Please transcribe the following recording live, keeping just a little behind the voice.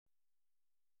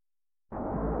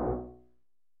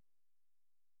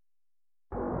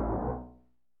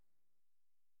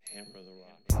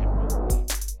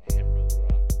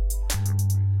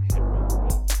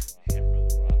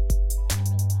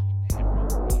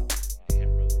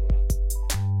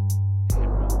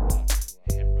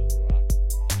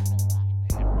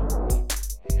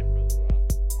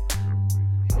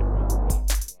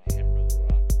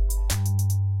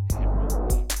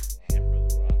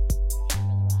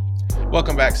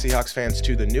Welcome back, Seahawks fans,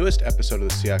 to the newest episode of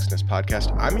the Seahawks Nest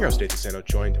podcast. I'm your host, Dave Sano,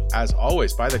 joined, as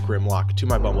always, by the Grimlock. To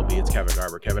my bumblebee, it's Kevin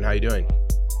Garber. Kevin, how you doing?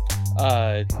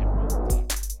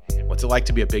 What's it like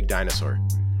to be a big dinosaur?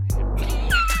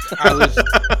 I was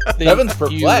Kevin's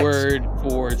thinking keyword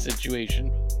for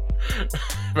situation.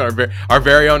 Our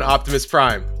very own Optimus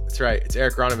Prime. That's right. It's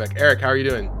Eric Ronnebeck. Eric, how are you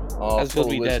doing? Full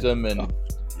of wisdom and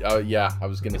yeah, I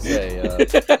was gonna say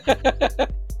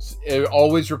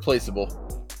always replaceable.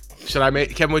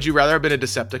 Kevin, would you rather have been a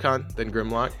Decepticon than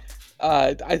Grimlock?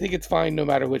 I think it's fine no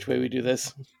matter which way we do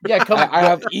this. Yeah, I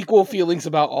have equal feelings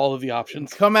about all of the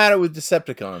options. Come at it with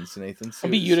Decepticons, Nathan. I'll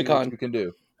be Unicon. See what you can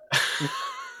do.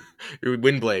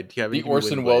 Windblade. Yeah, the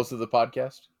Orson Welles of the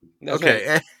podcast. That's okay.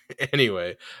 Right.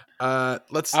 Anyway,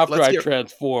 let's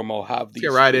transform, I'll have these.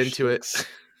 Get right into it.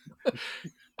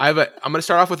 I'm going to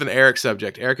start off with an Eric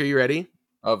subject. Eric, are you ready?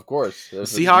 Of course. The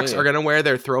Seahawks are going to wear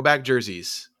their throwback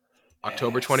jerseys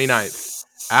October 29th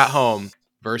at home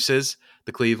versus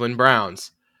the Cleveland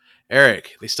Browns.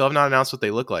 Eric, they still have not announced what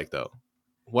they look like, though.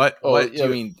 What are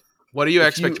your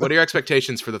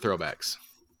expectations for the throwbacks?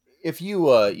 If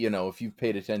you if you've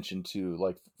paid attention to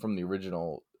like from the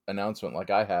original announcement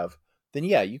like I have, then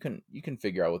yeah, you can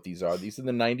figure out what these are. These are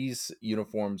the 90s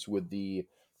uniforms with the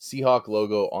Seahawk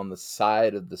logo on the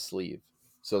side of the sleeve.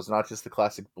 So it's not just the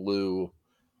classic blue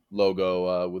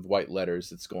logo with white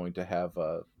letters. It's going to have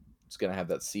that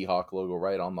Seahawk logo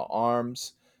right on the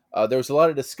arms. There was a lot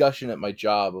of discussion at my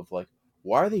job of like,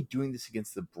 why are they doing this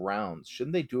against the Browns?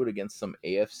 Shouldn't they do it against some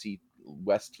AFC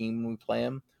West team when we play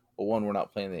them? Well, one, we're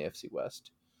not playing the AFC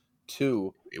West.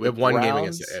 Two, we have one game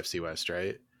against the AFC West,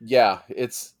 right? Yeah,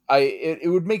 it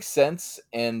would make sense,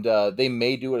 and they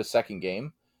may do it a second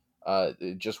game.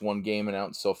 Just one game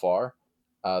announced so far.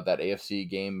 That AFC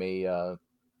game may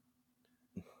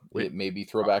it may be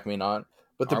throwback, may not.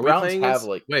 But the Browns have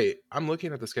like. Wait, I'm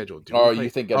looking at the schedule. You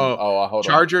thinking? Hold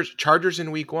on. Chargers in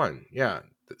week 1. Yeah.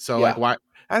 So like why?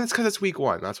 And that's because it's week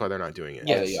 1. That's why they're not doing it.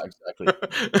 Yes. Yeah, exactly.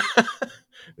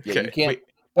 Okay, you can't. Wait,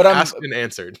 but asked and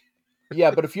answered.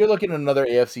 Yeah, but if you're looking at another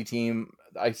AFC team,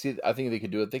 I think they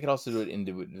could do it. They could also do it in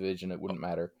division. It wouldn't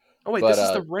matter. Oh wait, this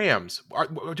is the Rams.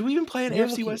 Do we even play an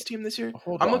AFC West team this year?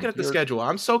 I'm looking at the schedule.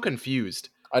 I'm so confused.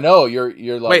 I know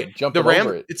you're like jumping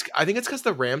over it. I think it's because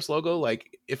the Rams logo.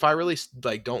 Like, if I really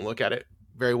like don't look at it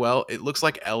very well, it looks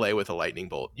like LA with a lightning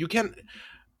bolt. You can,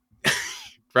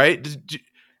 right?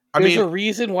 There's a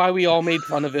reason why we all made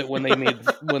fun of it when they made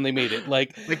it.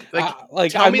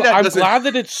 I'm glad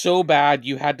that it's so bad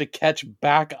you had to catch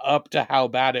back up to how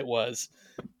bad it was.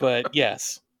 But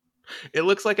yes, it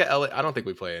looks like a LA. I don't think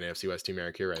we play an AFC West team,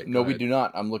 Eric. You're right. No, we do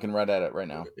not. I'm looking right at it right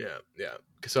now. Yeah.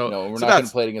 So no, we're not going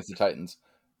to play it against the Titans.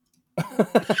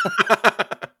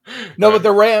 No, but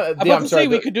the Rams. I'm sorry.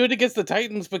 We could do it against the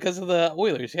Titans because of the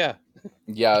Oilers. Yeah.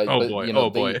 Yeah. Oh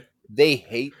boy. They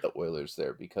hate the Oilers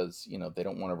there because they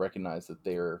don't want to recognize that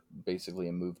they're basically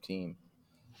a moved team.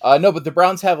 No, but the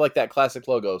Browns have like that classic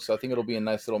logo, so I think it'll be a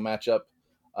nice little matchup,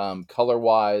 color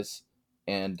wise,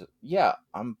 and yeah,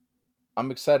 I'm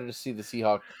excited to see the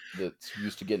Seahawk that's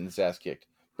used to getting his ass kicked,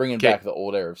 bringing back the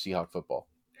old era of Seahawk football.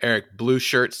 Eric, blue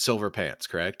shirt, silver pants,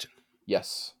 correct?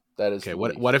 Yes, that is okay.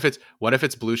 What if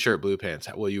it's blue shirt, blue pants?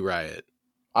 Will you riot?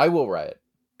 I will riot.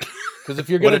 Because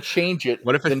if you're going to change it,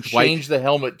 then change the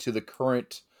helmet to the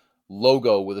current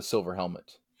logo with a silver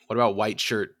helmet. What about white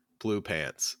shirt, blue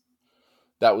pants?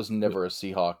 That was never a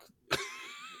Seahawk,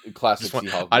 classic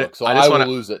Seahawk look. So I will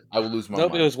lose it. I will lose my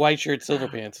mind. It was white shirt, silver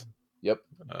pants. Yep.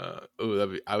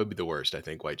 I would be the worst. I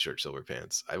think white shirt, silver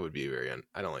pants. I would be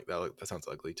I don't like that. That sounds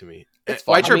ugly to me. It's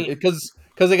white shirt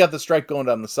because they got the stripe going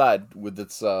down the side with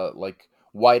its like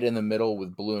white in the middle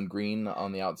with blue and green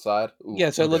on the outside. Ooh,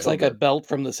 yeah, so it looks like a belt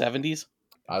from the 70s.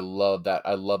 I love that.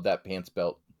 I love that pants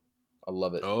belt. I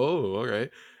love it. Oh,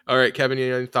 all right, Kevin.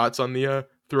 You have any thoughts on the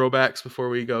throwbacks before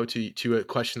we go to a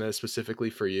question that is specifically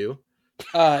for you?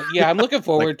 Yeah, I'm looking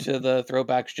forward to the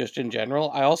throwbacks just in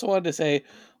general. I also wanted to say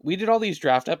we did all these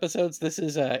draft episodes. This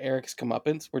is Eric's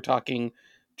comeuppance. We're talking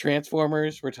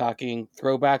Transformers. We're talking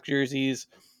throwback jerseys.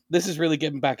 This is really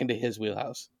getting back into his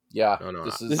wheelhouse. Yeah,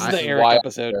 this is the Eric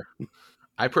episode.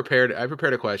 I prepared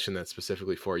a question that's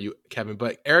specifically for you, Kevin,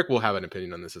 but Eric will have an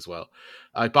opinion on this as well.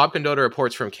 Bob Condotta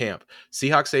reports from camp.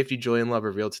 Seahawks safety Julian Love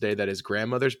revealed today that his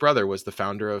grandmother's brother was the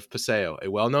founder of Paseo,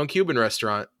 a well-known Cuban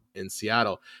restaurant in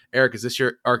Seattle. Eric, is this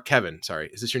your new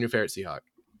favorite Seahawk?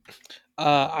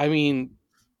 I mean,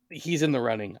 he's in the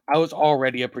running. I was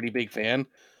already a pretty big fan,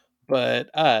 but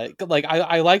I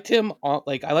liked him on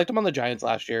the Giants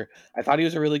last year. I thought he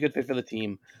was a really good fit for the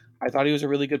team. I thought he was a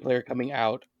really good player coming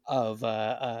out of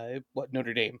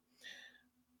Notre Dame.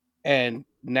 And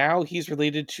now he's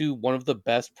related to one of the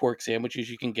best pork sandwiches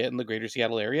you can get in the greater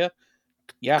Seattle area.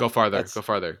 Yeah, Go farther. that's Go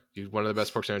farther. He's one of the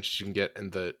best pork sandwiches you can get in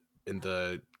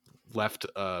the left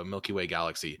Milky Way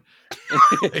galaxy.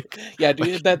 yeah,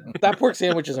 dude. That pork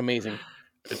sandwich is amazing.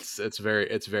 It's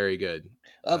very good.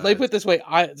 Let me put it this way.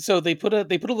 So they put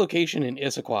a location in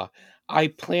Issaquah. I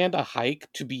planned a hike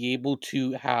to be able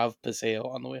to have paseo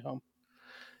on the way home.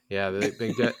 Yeah, they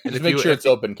get, and Just if make you sure if it's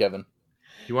open, Kevin.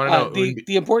 you want to know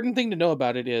The important thing to know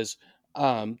about it is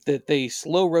that they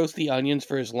slow roast the onions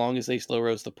for as long as they slow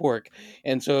roast the pork.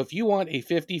 And so if you want a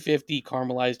 50-50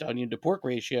 caramelized onion to pork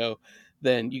ratio,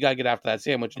 then you got to get after that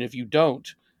sandwich. And if you don't,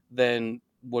 then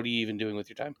what are you even doing with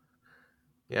your time?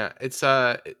 yeah, it's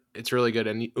really good.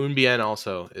 And Un Bien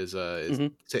also is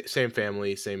same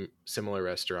family, similar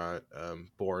restaurant,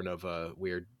 born of a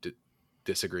weird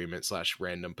disagreement /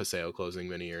 random paseo closing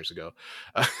many years ago.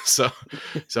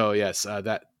 So yes,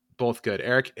 that both good.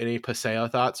 Eric, any paseo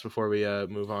thoughts before we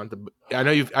move on? I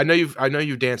know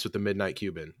you've danced with the Midnight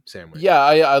Cuban sandwich. Yeah,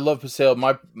 I love paseo.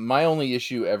 My only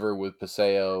issue ever with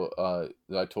paseo,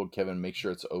 that I told Kevin, make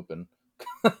sure it's open,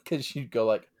 because you'd go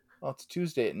like, "Oh, it's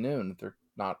Tuesday at noon. They're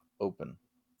not open.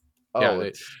 Yeah, Oh,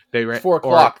 it's it's 4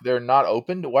 o'clock. They're not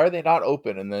open. Why are they not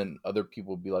open?" And then other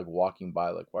people would be like walking by,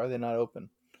 like, "Why are they not open?"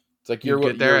 It's like you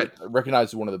get there you're recognized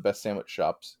as one of the best sandwich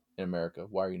shops in America.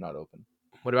 Why are you not open?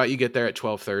 What about you get there at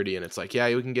 12:30 and it's like, yeah,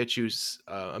 we can get you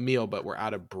a meal, but we're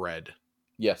out of bread.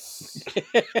 Yes.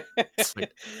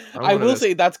 Like, I will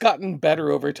say that's gotten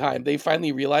better over time. They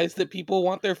finally realized that people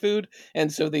want their food,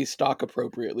 and so they stock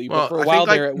appropriately. Well, but for a I while think,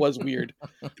 like, there, it was weird.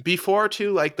 Before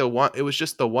too, like it was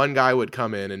just the one guy would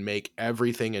come in and make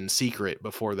everything in secret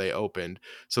before they opened.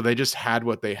 So they just had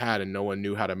what they had and no one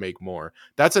knew how to make more.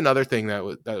 That's another thing that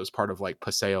was part of like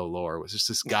paseo lore, was just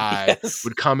this guy Yes.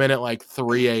 would come in at like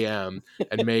 3 a.m.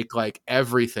 and make like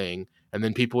everything. And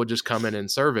then people would just come in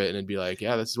and serve it and it'd be like,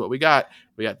 yeah, this is what we got.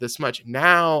 We got this much.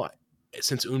 Now,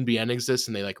 since Un Bien exists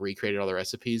and they like recreated all the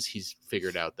recipes, he's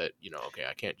figured out that,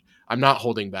 okay, I'm not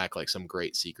holding back like some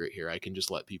great secret here. I can just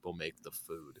let people make the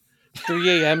food.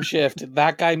 3 a.m. shift,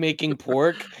 that guy making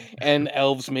pork and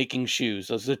elves making shoes.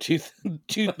 Those are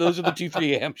the two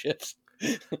 3 a.m. shifts.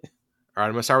 All right,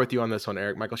 I'm going to start with you on this one,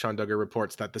 Eric. Michael Sean Duggar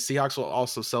reports that the Seahawks will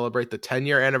also celebrate the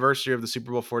 10-year anniversary of the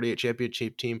Super Bowl 48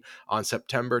 championship team on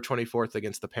September 24th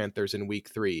against the Panthers in Week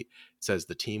 3. It says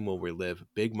the team will relive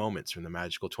big moments from the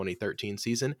magical 2013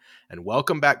 season and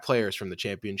welcome back players from the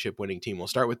championship-winning team. We'll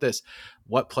start with this.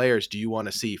 What players do you want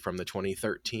to see from the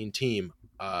 2013 team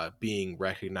being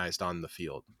recognized on the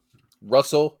field?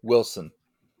 Russell Wilson.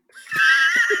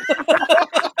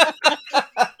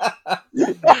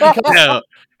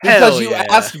 Because you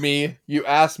asked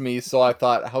me, so I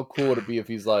thought, how cool would it be if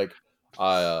he's like,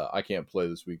 I can't play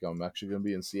this week. I'm actually going to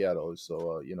be in Seattle,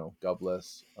 so God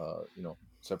bless.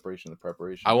 Separation and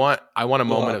preparation. I want a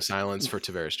moment of silence for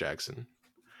Tavares Jackson.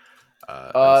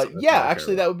 Yeah,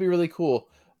 actually, that would be really cool.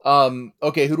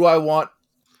 Okay, who do I want?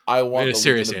 I want a the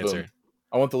serious Legion answer. of Boom.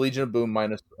 I want the Legion of Boom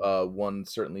minus one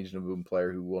certain Legion of Boom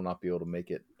player who will not be able to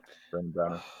make it. Brandon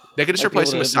Browner. They could just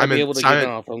replace him with Simon. Be able to get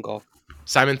on a phone call.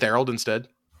 Simon Therild instead.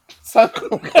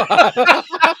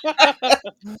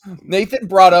 Nathan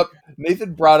brought up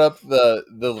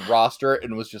the roster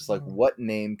and was just like, what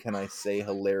name can I say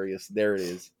hilarious? There it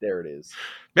is.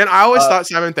 Man, I always thought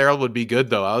Simon Therild would be good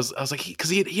though. I was like, because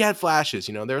he had flashes,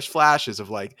 there's flashes of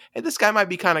like, hey, this guy might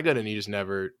be kind of good, and he just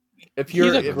never.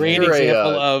 He's a great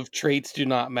example of traits do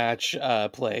not match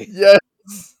play. Yes.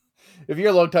 If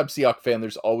you're a longtime Seahawks fan,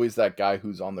 there's always that guy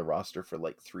who's on the roster for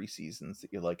like 3 seasons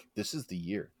that you're like, this is the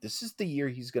year. This is the year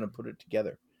he's going to put it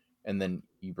together. And then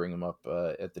you bring him up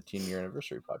at the 10-year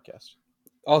anniversary podcast.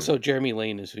 Also, Jeremy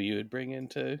Lane is who you would bring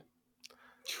into.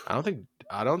 I don't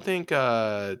think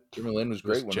Jeremy Lane was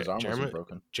great when his arm wasn't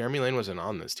broken. Jeremy Lane wasn't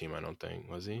on this team, I don't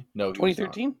think. Was he? No,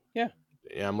 2013? Yeah.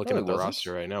 Yeah, I'm looking at the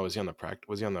roster right now. Was he on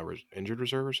the injured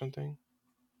reserve or something?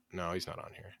 No, he's not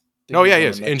on here. No, yeah, he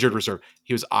is injured reserve.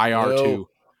 He was IR too.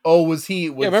 Oh, was he?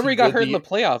 Remember he got hurt in the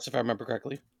playoffs, if I remember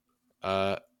correctly.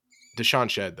 Deshaun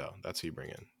Shedd, though. That's who you bring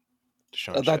in.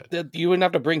 Deshaun Shedd. You wouldn't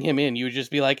have to bring him in. You would just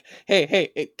be like,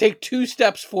 hey, take 2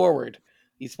 steps forward.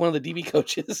 He's one of the DB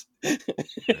coaches.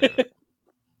 Yeah.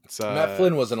 Matt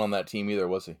Flynn wasn't on that team either,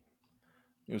 was he?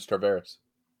 He was Tavares.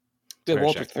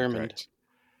 Walter Thurmond.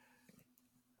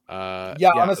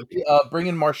 Honestly, bring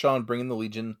in Marshawn, bring in the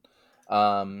Legion.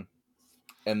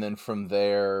 And then from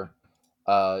there,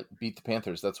 beat the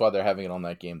Panthers. That's why they're having it on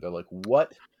that game. They're like,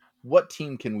 what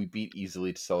team can we beat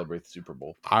easily to celebrate the Super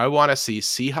Bowl? I want to see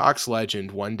Seahawks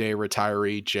legend, one-day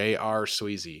retiree J.R.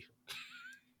 Sweezy.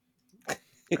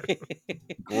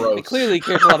 Gross. He clearly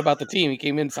cares a lot about the team. He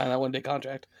came in and signed that 1-day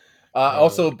contract.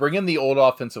 Also, bring in the old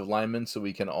offensive linemen so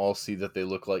we can all see that they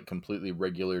look like completely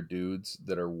regular dudes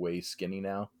that are way skinny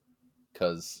now.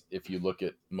 Because if you look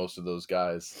at most of those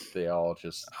guys, they all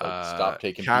just like stop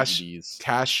taking PEDs.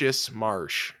 Cassius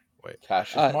Marsh. Wait,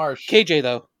 Cassius Marsh. KJ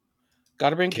though,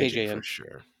 gotta bring KJ for in.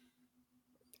 sure.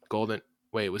 Was Golden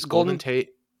Golden Tate?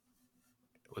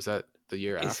 Was that the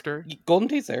year after? Golden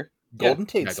Tate's there. Golden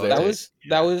Tate's there.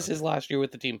 That was his last year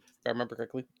with the team, if I remember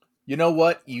correctly. You know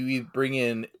what? You bring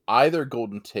in either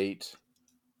Golden Tate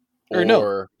or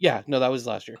no, that was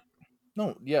last year.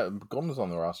 No, yeah, Golden was on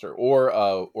the roster,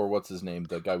 or what's his name?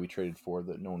 The guy we traded for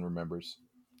that no one remembers.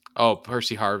 Oh,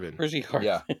 Percy Harvin.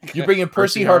 Yeah, you bring in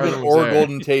Percy Harvin or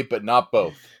Golden Tate, but not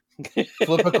both.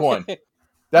 Flip a coin.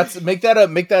 Make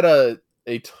that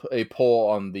a poll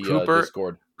on the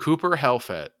Discord. Cooper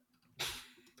Helfet.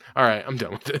 All right, I'm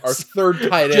done with this. Our third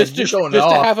tight end. just to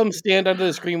have him stand under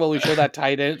the screen while we show that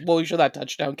tight end. While we show that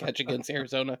touchdown catch against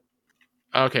Arizona.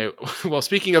 Okay, well,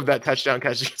 speaking of that touchdown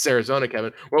catch against Arizona,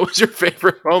 Kevin, what was your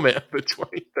favorite moment of the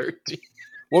 2013?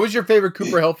 What was your favorite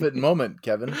Cooper Helfet moment,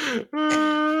 Kevin?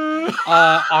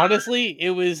 Honestly,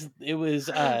 it was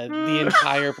the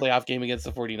entire playoff game against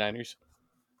the 49ers.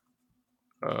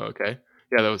 Okay.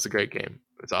 Yeah, that was a great game.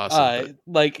 It's awesome.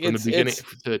 From the beginning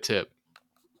to the tip.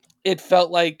 It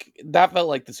felt like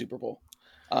the Super Bowl.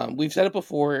 We've said it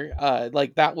before.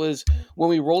 That was when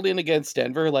we rolled in against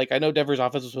Denver. Like, I know Denver's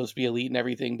offense was supposed to be elite and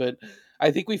everything, but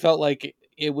I think we felt like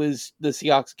it was the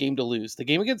Seahawks' game to lose. The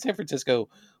game against San Francisco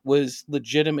was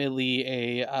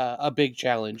legitimately a big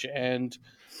challenge, and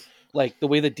like the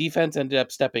way the defense ended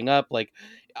up stepping up, like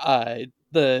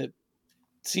the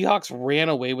Seahawks ran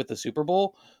away with the Super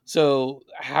Bowl. So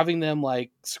having them like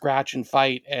scratch and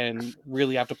fight and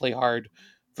really have to play hard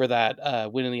for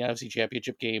that win in the NFC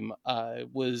Championship game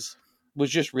was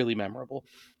just really memorable.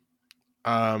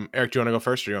 Eric, do you want to go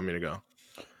first, or do you want me to go?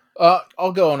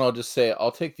 I'll go, and I'll just say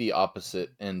I'll take the opposite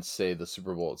and say the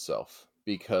Super Bowl itself,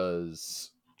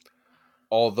 because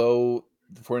although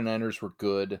the 49ers were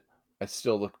good, I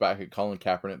still look back at Colin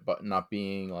Kaepernick but not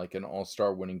being like an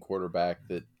all-star winning quarterback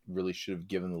that really should have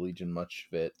given the Legion much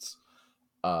fits.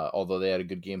 Although they had a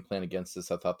good game plan against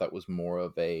us, I thought that was more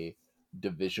of a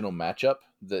divisional matchup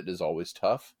that is always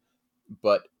tough.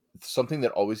 But something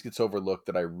that always gets overlooked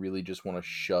that I really just want to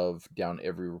shove down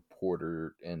every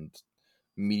reporter and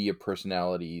media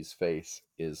personality's face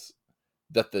is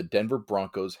that the Denver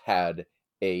Broncos had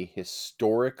a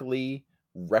historically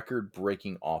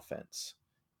record-breaking offense,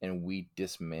 and we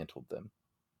dismantled them.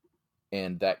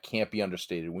 And that can't be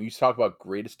understated. When you talk about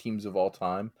greatest teams of all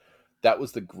time, that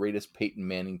was the greatest Peyton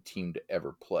Manning team to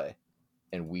ever play,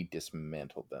 and we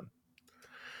dismantled them.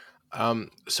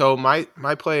 So my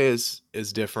play is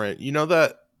different. You know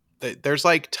that there's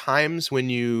like times when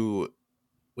you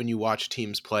watch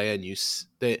teams play and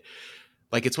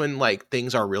like it's when like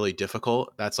things are really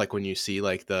difficult. That's like when you see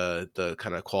like the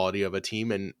kind of quality of a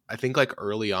team. And I think like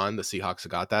early on the Seahawks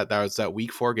got that. That was that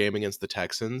week 4 game against the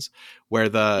Texans where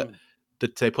they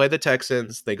play the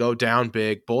Texans, they go down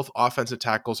big. Both offensive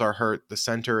tackles are hurt. The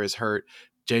center is hurt.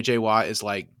 JJ Watt is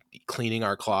like cleaning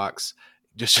our clocks,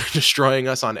 just destroying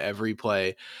us on every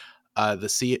play.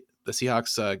 The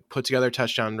Seahawks put together a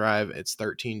touchdown drive. It's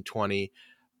 13-20.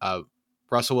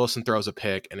 Russell Wilson throws a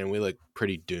pick, and then we look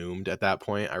pretty doomed at that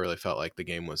point. I really felt like the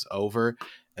game was over.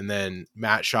 And then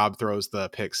Matt Schaub throws the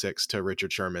pick 6 to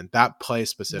Richard Sherman. That play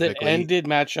specifically that ended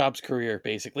Matt Schaub's career,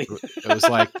 basically. It was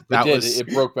like it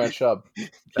broke Matt Schaub.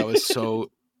 That was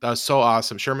so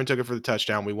awesome. Sherman took it for the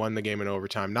touchdown. We won the game in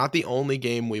overtime. Not the only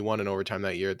game we won in overtime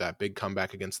that year. That big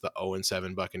comeback against the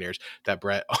 0-7 Buccaneers that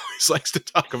Brett always likes to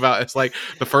talk about. It's like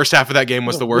the first half of that game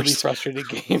was the worst, really frustrating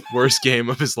game, worst game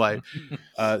of his life.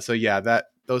 So yeah,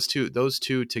 those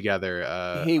two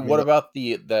together. Hey, what about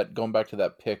that going back to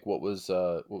that pick? What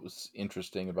was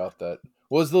interesting about that?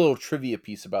 What was the little trivia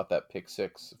piece about that pick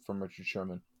 6 from Richard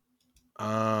Sherman?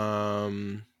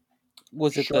 Was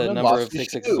it Sherman the number of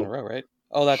pick 6s in a row, right?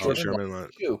 Oh, that's Sherman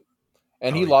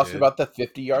and he lost about the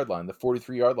 50-yard line, the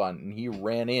 43-yard line, and he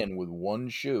ran in with one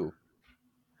shoe.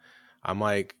 I'm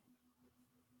like,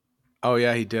 oh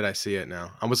yeah, he did. I see it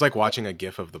now. I was like watching a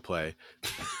GIF of the play,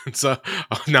 so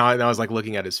now I was like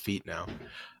looking at his feet now. Okay.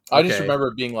 I just remember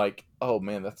it being like, oh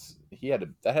man, that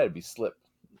had to be slipped.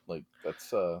 Like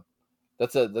that's a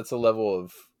level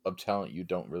of talent you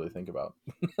don't really think about.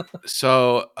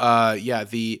 So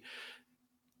the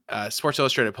Sports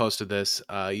Illustrated posted this.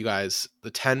 You guys,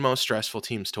 the 10 most stressful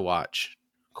teams to watch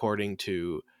according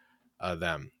to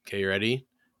them. Okay, you ready?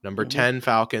 Number 10,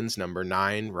 Falcons. Number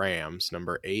 9, Rams.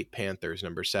 Number 8, Panthers.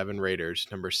 Number 7, Raiders.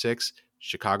 Number 6,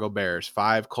 Chicago Bears.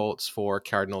 5, Colts. 4,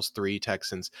 Cardinals. 3,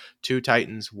 Texans. 2,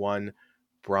 Titans. 1,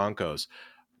 Broncos.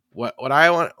 What I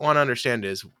want to understand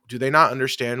is, do they not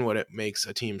understand what it makes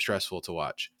a team stressful to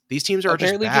watch? These teams are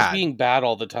just Apparently, just bad. being bad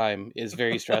all the time is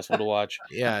very stressful to watch.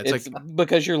 Yeah, it's It's like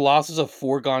because your loss is a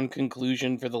foregone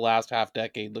conclusion for the last half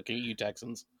decade. Looking at you,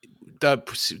 Texans.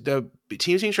 the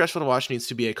teams being stressful to watch needs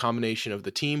to be a combination of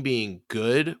the team being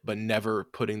good but never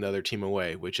putting the other team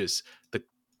away, which is the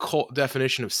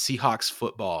definition of Seahawks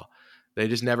football. They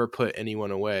just never put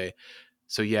anyone away.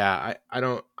 So yeah, I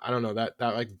don't know, that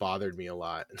like bothered me a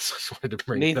lot. So I just wanted to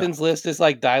bring it up. Nathan's list is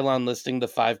like Dylon listing the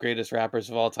 5 greatest rappers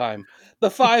of all time.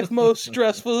 The 5 most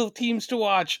stressful teams to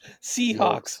watch: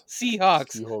 Seahawks,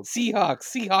 Seahawks, Seahawks,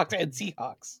 Seahawks, and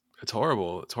Seahawks. It's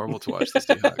horrible. It's horrible to watch the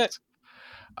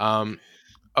Seahawks.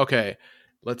 Okay,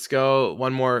 let's go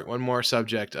one more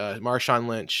subject. Marshawn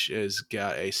Lynch is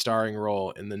got a starring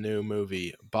role in the new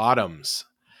movie Bottoms.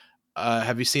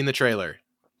 Have you seen the trailer,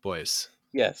 boys?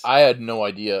 Yes. I had no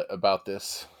idea about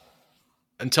this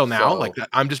Until now, like that,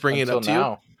 I'm just bringing it up to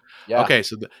you. Yeah. Okay,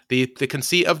 so the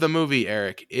conceit of the movie,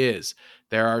 Eric, is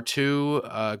there are two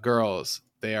girls.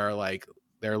 They're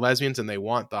lesbians and they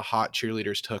want the hot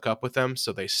cheerleaders to hook up with them,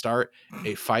 so they start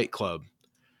a fight club.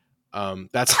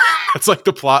 That's that's like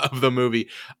the plot of the movie.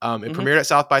 It premiered at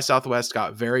South by Southwest,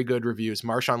 got very good reviews.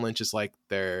 Marshawn Lynch is like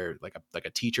their like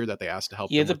a teacher that they asked to help.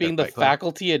 He ends up being the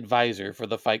faculty advisor for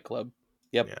the fight club.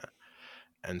 Yep. Yeah.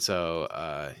 And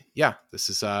so this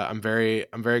is I'm very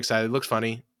excited. It looks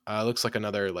funny. Looks like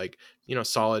another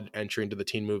solid entry into the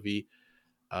teen movie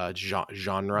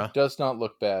genre. It does not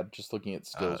look bad just looking at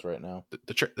stills right now.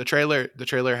 The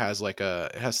trailer has it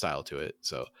has style to it.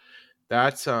 So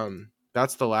that's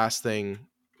the last thing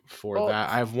for that.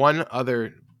 I have one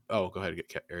other. Oh, go ahead,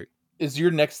 Eric. Is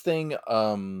your next thing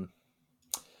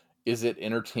is it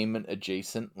entertainment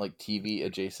adjacent, like TV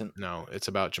adjacent? No, it's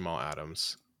about Jamal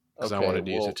Adams. Because I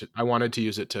wanted to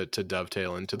use it to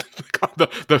dovetail into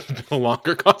the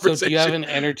longer conversation. So do you have an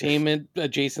entertainment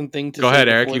adjacent thing to go say ahead,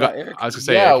 Eric? Eric? I was gonna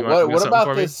say, yeah. Eric, what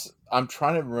about this? I'm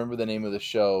trying to remember the name of the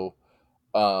show.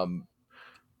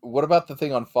 What about the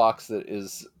thing on Fox that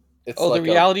is? It's the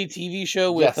reality TV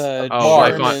show with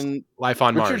Life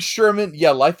on Mars. Richard Sherman, yeah,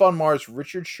 Life on Mars.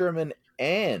 Richard Sherman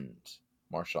and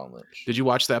Marshawn Lynch. Did you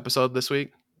watch the episode this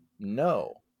week?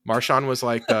 No. Marshawn was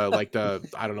like the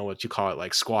I don't know what you call it,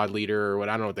 like squad leader or what,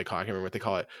 I don't know what they call it. I can't remember what they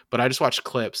call it. But I just watched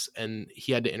clips and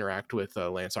he had to interact with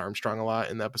Lance Armstrong a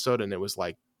lot in the episode, and it was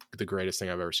like the greatest thing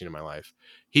I've ever seen in my life.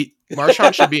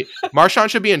 Marshawn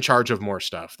should be in charge of more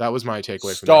stuff. That was my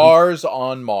takeaway from Stars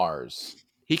on Mars.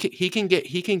 He can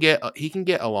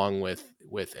get along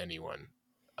with anyone.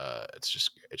 It's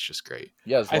just great.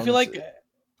 Yeah, I feel like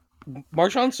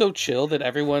Marshawn's so chill that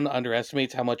everyone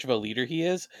underestimates how much of a leader he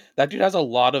is. That dude has a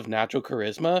lot of natural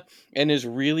charisma and is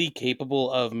really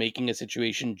capable of making a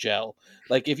situation gel.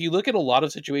 Like if you look at a lot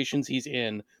of situations he's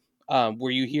in,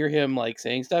 where you hear him like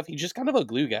saying stuff, he's just kind of a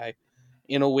glue guy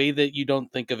in a way that you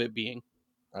don't think of it being.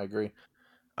 I agree.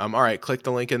 All right, click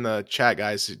the link in the chat,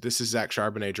 guys. This is Zach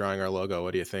Charbonnet drawing our logo.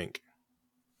 What do you think?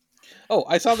 Oh,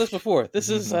 I saw this before. This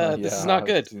is this is not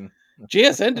good.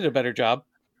 JSN did a better job.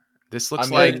 This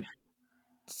looks like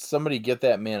somebody get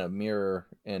that man a mirror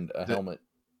and a helmet.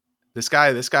 This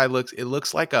guy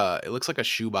looks like a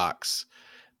shoebox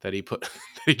that he put that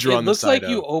he drew on the side. It looks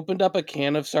like you opened up a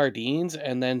can of sardines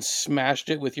and then smashed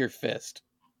it with your fist.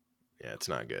 Yeah, it's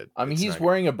not good. I mean, he's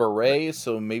wearing a beret,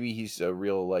 so maybe he's a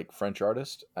real like French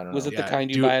artist. I don't know. Was it the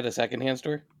kind you buy at a secondhand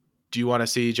store? Do you want to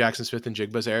see Jackson Smith and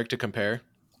Jigba's, Eric, to compare?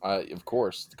 Of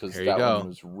course, because that one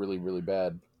was really, really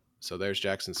bad. So there's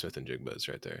Jackson Smith and Jigba's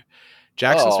right there.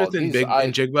 Jackson Smith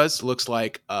and Jigba's looks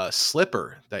like a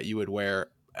slipper that you would wear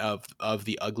of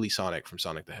the ugly Sonic from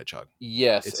Sonic the Hedgehog.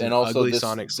 Yes, it's and also this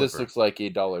looks like a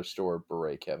dollar store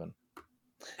beret, Kevin.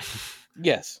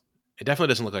 Yes. It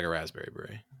definitely doesn't look like a raspberry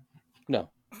beret.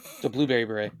 No, it's a blueberry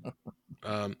beret.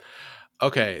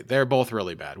 Okay, they're both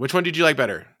really bad. Which one did you like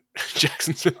better?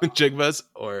 Jackson Smith and Jigba's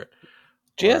or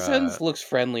JSN's looks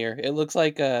friendlier. It looks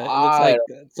like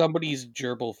somebody's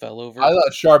gerbil fell over. I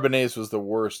thought Charbonnet's was the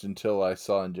worst until I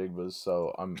saw in Jigba's,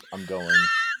 so I'm going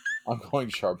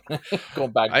Charbonnet.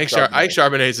 Going back. I think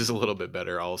Charbonnet's is a little bit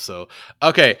better also.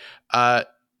 Okay,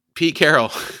 Pete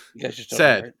Carroll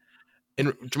said,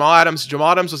 and Jamal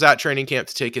Adams was at training camp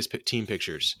to take his team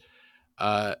pictures.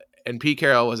 And Pete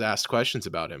Carroll was asked questions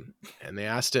about him, and they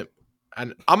asked him,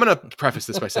 and I'm going to preface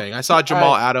this by saying I saw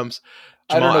Jamal Adams.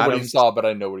 I don't know what he saw, but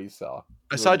I know what he saw.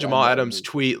 I saw Jamal Adams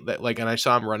tweet that, and I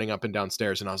saw him running up and down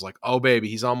stairs, and I was like, oh, baby,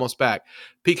 he's almost back.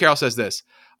 Pete Carroll says this: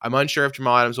 I'm unsure if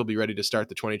Jamal Adams will be ready to start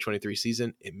the 2023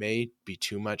 season. It may be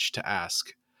too much to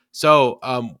ask. So,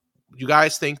 you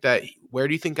guys think where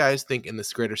do you think guys think in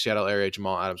this greater Seattle area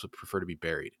Jamal Adams would prefer to be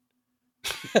buried?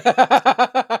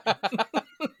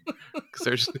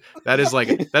 Because that is like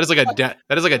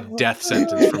a death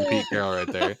sentence from Pete Carroll right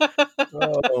there.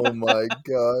 Oh my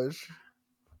gosh.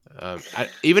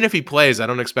 Even if he plays, I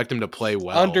don't expect him to play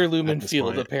well Under at Lumen this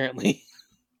Field, point. apparently.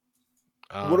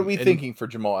 What are we And thinking for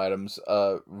Jamal Adams?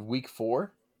 Week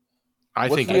 4? I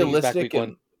What's think I think he's back realistic? week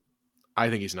 1. I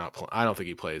think he's not. I don't think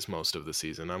he plays most of the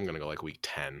season. I'm gonna go like week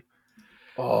 10.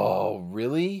 Oh,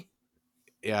 really?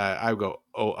 Yeah, I go.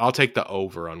 Oh, I'll take the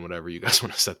over on whatever you guys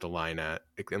want to set the line at,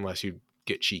 unless you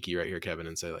get cheeky right here, Kevin,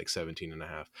 and say like 17 and a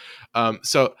half.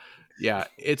 So yeah,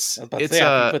 I was about to say,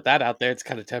 after you put that out there, it's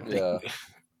kind of tempting. Yeah.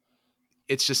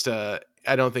 it's just I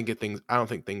don't think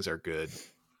things are good.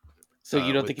 So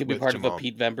you don't think he'll be part Jamal. of a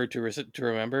Pete Vember to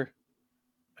remember?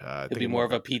 He'll be more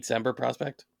of a Pete Sember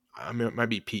prospect? I mean, it might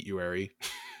be Pete Uary.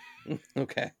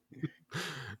 Okay.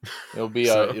 It'll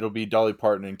be Dolly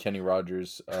Parton and Kenny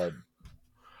Rogers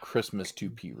Christmas to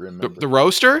Pete Remember. The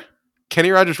roaster?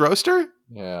 Kenny Rogers roaster?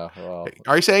 Yeah, well.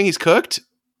 Are you saying he's cooked?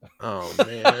 Oh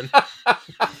man.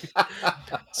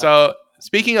 So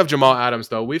speaking of Jamal Adams,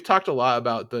 though, we've talked a lot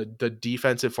about the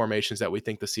defensive formations that we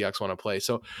think the Seahawks want to play.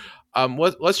 So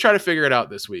let's try to figure it out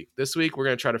this week. This week, we're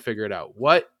going to try to figure it out.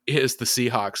 What is the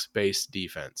Seahawks base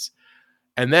defense?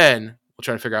 And then we'll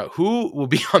try to figure out who will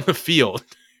be on the field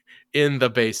in the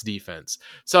base defense.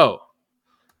 So,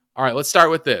 all right, let's start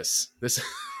with this. This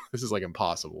is like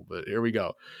impossible, but here we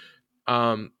go.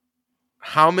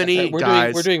 How many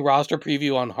guys? We're doing roster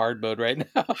preview on hard mode right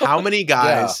now. How many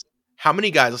guys? Yeah. How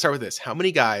many guys? Let's start with this. How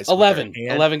many guys? 11.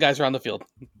 11 guys are on the field.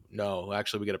 No,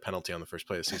 actually, we get a penalty on the first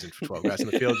play of the season for 12 guys in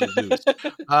the field. You lose.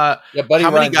 Yeah, Buddy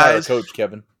how Ryan's many guys? Our coach,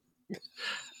 Kevin.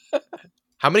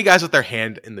 How many guys with their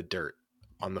hand in the dirt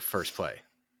on the first play?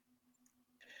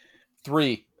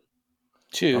 3.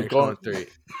 2. I'm going 3.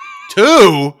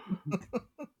 2?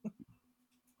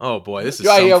 Oh boy, this is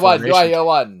Do I hear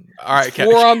one? All right,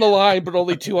 4 on the line, but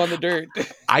only 2 on the dirt.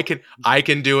 I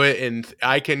can do it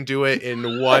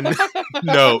in one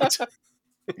note.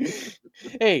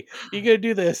 Hey, you gotta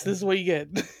do this. This is what you get.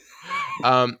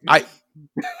 I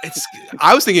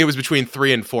was thinking it was between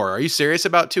 3 and 4. Are you serious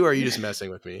about 2? Or are you just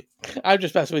messing with me? I'm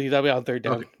just messing with you. That'll be on third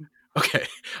down. Okay.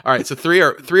 All right. So 3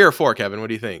 or 4, Kevin. What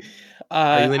do you think?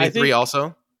 Are you leaning 3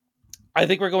 also? I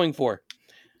think we're going 4.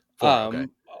 4. Okay.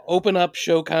 Open up,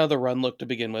 show kind of the run look to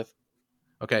begin with.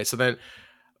 Okay. So they're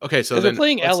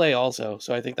playing LA also,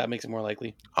 so I think that makes it more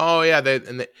likely. Oh yeah,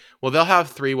 they'll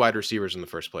have 3 wide receivers in the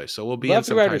first place, so we'll be in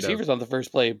some 3 wide receivers on the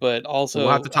first play, but also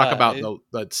we'll have to talk about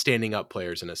the standing up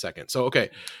players in a second. So okay,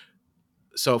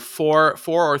 so 4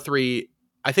 or 3.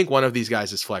 I think one of these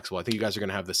guys is flexible. I think you guys are going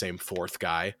to have the same 4th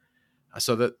guy.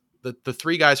 So the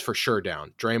 3 guys for sure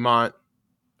down: Draymond,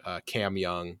 Cam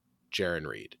Young, Jaron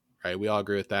Reed. Right? We all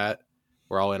agree with that.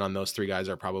 We're all in on those 3 guys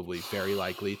are probably very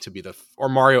likely to be or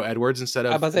Mario Edwards instead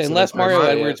of. I'm about to say unless Mario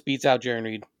Edwards beats out Jaron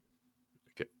Reed.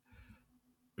 Okay.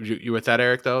 You with that,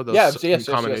 Eric? Though yes,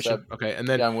 combination. Yes, okay, and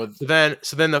then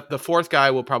so then the 4th guy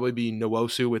will probably be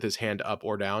Nwosu with his hand up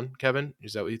or down. Kevin,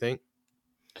 is that what you think?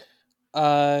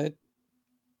 Or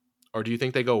do you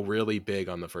think they go really big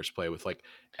on the first play with like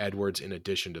Edwards in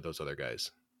addition to those other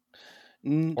guys?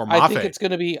 Or Mafe? I think it's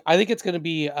going to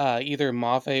be either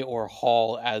Mafe or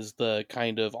Hall as the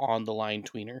kind of on the line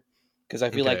tweener, because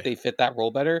I feel like they fit that role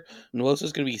better. Nwosu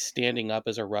is going to be standing up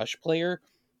as a rush player,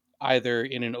 either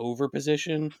in an over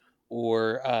position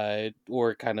or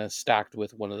kind of stacked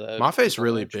with one of the. Mafe's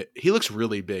really big. He looks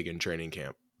really big in training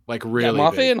camp, like really. Yeah,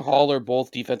 Mafe big. and Hall are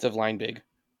both defensive line big.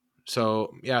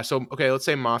 So yeah, okay. Let's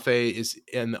say Mafe is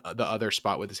in the other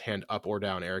spot with his hand up or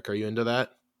down. Eric, are you into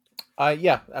that?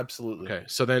 Yeah, absolutely. Okay,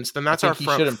 so then that's our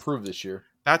front. He should improve this year.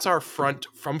 That's our front.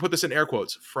 From put this in air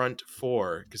quotes, front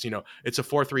 4, because it's a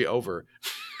 4-3 over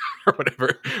or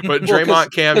whatever. But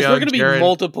Draymond, Cam Young, we're going to be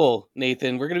multiple.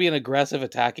 Nathan, we're going to be an aggressive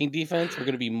attacking defense. We're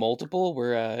going to be multiple.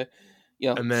 We're and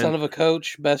then, son of a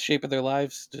coach, best shape of their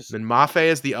lives. Then Mafe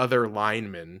is the other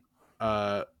lineman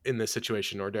in this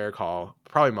situation, or Derek Hall.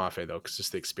 Probably Mafe though, because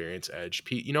just the experience edge.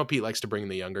 Pete likes to bring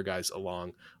the younger guys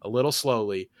along a little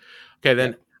slowly. Okay,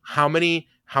 then. Yeah. How many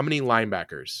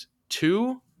linebackers?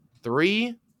 2,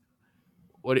 3?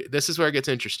 This is where it gets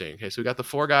interesting. Okay, so we got the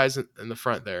 4 guys in the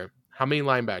front there. How many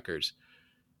linebackers?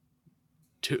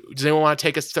 2. Does anyone want to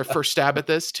take their first stab at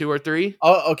this? 2 or 3?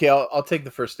 Okay, I'll take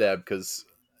the first stab because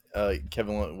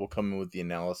Kevin will come in with the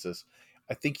analysis.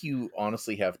 I think you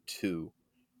honestly have 2,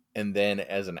 and then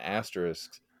as an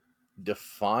asterisk,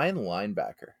 define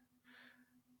linebacker.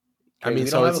 I mean,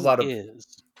 we don't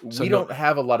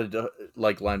have a lot of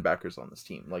linebackers on this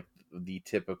team, like the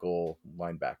typical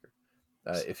linebacker.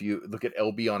 If you look at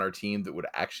LB on our team that would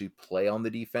actually play on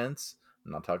the defense,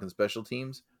 I'm not talking special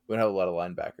teams, we don't have a lot of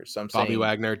linebackers. So I'm Bobby saying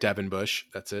Wagner, Devin Bush.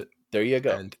 That's it. there you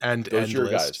go. And Those are your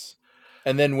list. guys.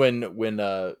 And then when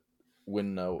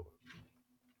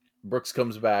Brooks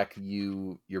comes back,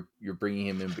 you're bringing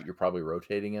him in, but you're probably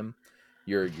rotating him.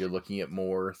 You're looking at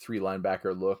more 3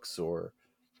 linebacker looks, or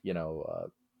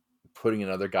putting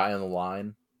another guy on the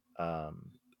line.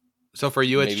 So for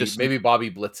you, it's just maybe Bobby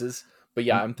blitzes. But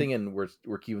yeah, I'm thinking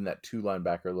we're keeping that 2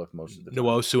 linebacker look most of the time.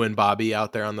 Nwosu and Bobby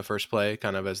out there on the first play,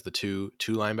 kind of as the two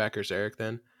linebackers, Eric.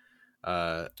 Then,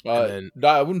 and then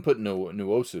I wouldn't put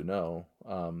Nwosu. No,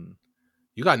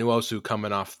 you got Nwosu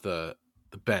coming off the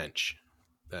bench.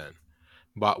 Then,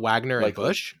 but Wagner and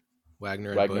Bush.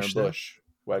 Wagner and Bush.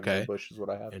 Wagner and Bush is what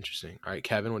I have. Interesting. All right,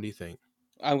 Kevin, what do you think?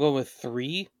 I'm going with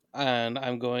 3, and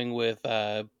I'm going with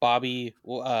Bobby,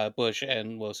 Bush,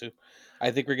 and Nwosu. I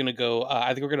think we're gonna go.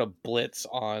 I think we're gonna blitz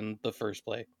on the first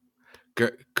play.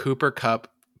 Cooper Kupp,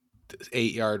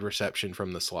 8-yard reception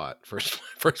from the slot. First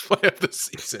play of the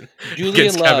season.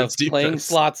 Julian Love playing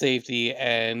slot safety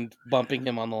and bumping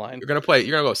him on the line. You're gonna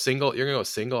go single. You're gonna go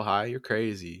single high. You're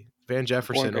crazy. Van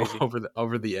Jefferson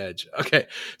over the edge. Okay,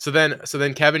 so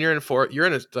then Kevin, you're in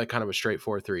a kind of a straight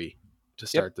 4-3 to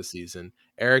start the season.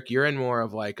 Eric, you're in more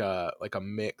of like a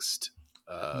mixed.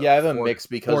 I have a mix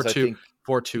because I think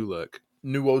 4-2 look.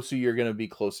 Nwosu, you're going to be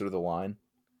closer to the line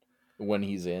when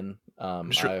he's in. I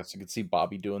also could see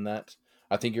Bobby doing that.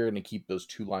 I think you're going to keep those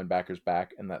 2 linebackers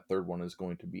back, and that third one is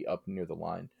going to be up near the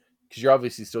line, because you're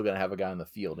obviously still going to have a guy on the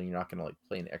field, and you're not going to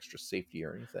play an extra safety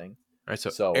or anything. All right,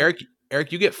 so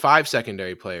Eric, you get 5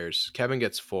 secondary players. Kevin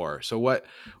gets 4. So what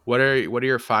are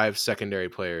your 5 secondary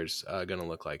players going to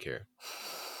look like here?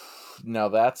 Now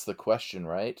that's the question,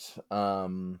 right?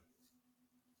 Who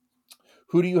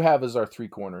do you have as our 3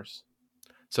 corners?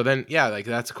 So then,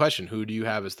 that's a question. Who do you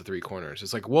have as the 3 corners?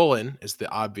 It's like Woolen is the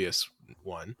obvious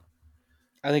one.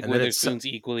 I think Witherspoon's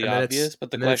equally obvious,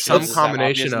 but the question is,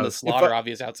 combination of the slot or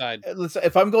obvious outside.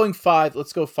 If I'm going 5,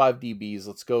 let's go 5 DBs.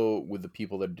 Let's go with the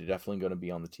people that are definitely going to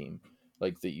be on the team,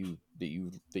 like that you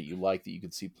like, that you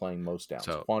could see playing most downs.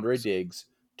 So, Quandre Diggs,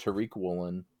 Tariq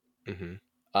Woolen,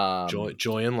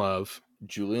 Julian Love,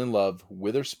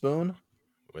 Witherspoon.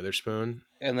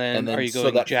 And then are you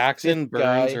going Jackson,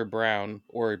 Burns, or Brown,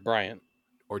 or Bryant?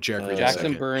 Or Jarek Reed?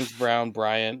 Jackson, Burns, Brown,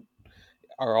 Bryant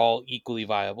are all equally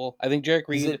viable. I think Jarek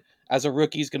Reed, as a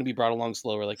rookie, is going to be brought along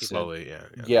slower, like you said.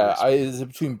 Is it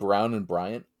between Brown and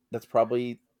Bryant? That's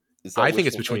probably... I think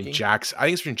it's between Jackson. I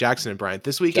think it's between Jackson and Bryant.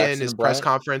 This weekend in his press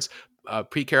conference,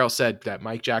 Pete Carroll said that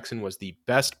Mike Jackson was the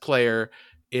best player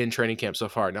in training camp so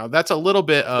far. Now that's a little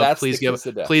bit of please give us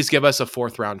a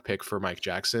 4th round pick for Mike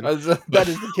Jackson. That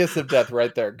is the kiss of death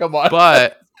right there. Come on.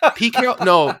 But Pete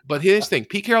Carroll, but here's the thing.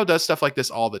 Pete Carroll does stuff like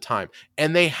this all the time.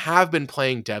 And they have been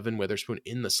playing Devin Witherspoon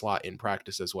in the slot in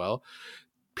practice as well.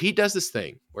 Pete does this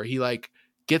thing where he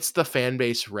gets the fan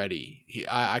base ready.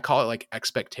 I call it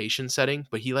expectation setting,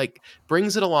 but he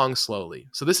brings it along slowly.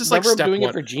 So this is step doing 1.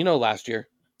 It for Gino last year.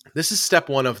 This is step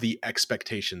 1 of the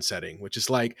expectation setting, which is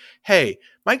hey,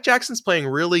 Mike Jackson's playing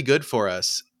really good for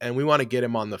us, and we want to get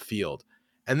him on the field.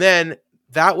 And then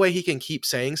that way he can keep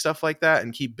saying stuff like that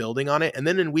and keep building on it. And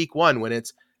then in week 1, when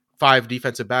it's 5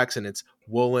 defensive backs and it's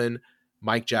Woolen,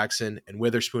 Mike Jackson, and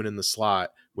Witherspoon in the slot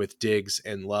with Diggs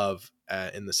and Love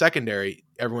in the secondary,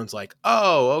 everyone's like,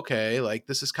 oh, okay,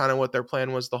 this is kind of what their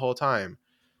plan was the whole time.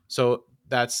 So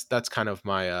that's kind of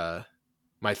my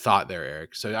my thought there,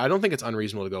 Eric. So I don't think it's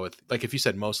unreasonable to go with, if you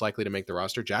said most likely to make the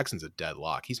roster, Jackson's a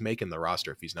deadlock. He's making the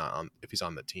roster if he's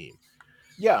on the team.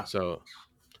 Yeah. So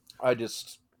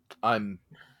I'm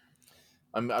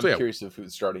curious of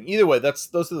who's starting. Either way,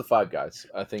 those are the 5 guys.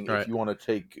 I think if you want to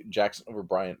take Jackson over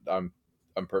Bryant, I'm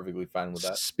perfectly fine with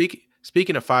that.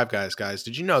 Speaking of 5 guys,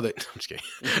 did you know that? I'm just kidding.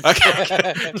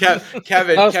 Okay,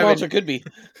 Kevin. How small it could be.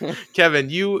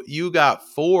 Kevin, you got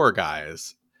 4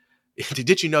 guys.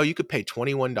 Did you know you could pay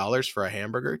 $21 for a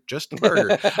hamburger, just a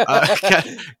burger?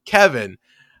 Kevin,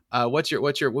 who's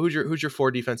your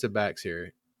 4 defensive backs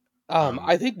here?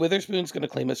 I think Witherspoon's going to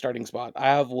claim a starting spot. I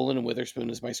have Woolen and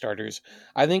Witherspoon as my starters.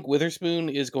 I think Witherspoon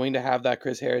is going to have that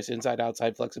Chris Harris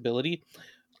inside-outside flexibility.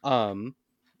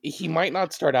 He might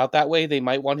not start out that way. They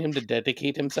might want him to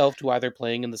dedicate himself to either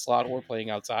playing in the slot or playing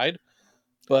outside.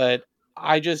 But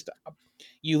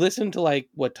you listen to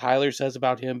what Tyler says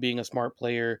about him being a smart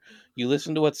player. You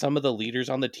listen to what some of the leaders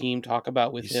on the team talk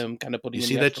about with him kind of putting in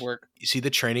the extra work. You see the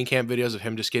training camp videos of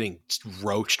him just getting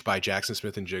roached by Jackson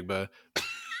Smith and Jigba.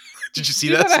 Did you see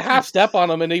that? He got a half step on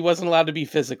him and he wasn't allowed to be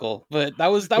physical. But that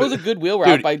was a good wheel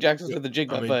route by Jackson Smith and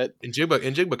Jigba. And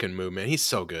Jigba can move, man. He's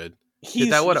so good.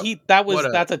 That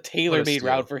what that's a tailor made steal.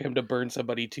 route for him to burn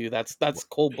somebody too. That's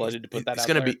cold blooded to put that It's out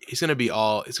gonna there. be it's gonna be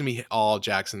all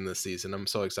Jackson this season. I'm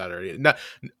so excited already.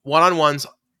 One on ones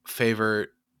favor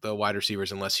the wide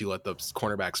receivers unless you let the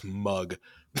cornerbacks mug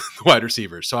the wide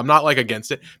receivers. So I'm not like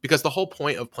against it because the whole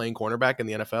point of playing cornerback in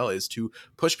the NFL is to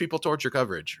push people towards your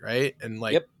coverage, right? And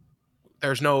like Yep.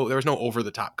 there was no over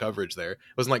the top coverage there. It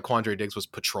wasn't like Quandre Diggs was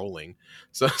patrolling.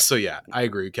 So yeah, I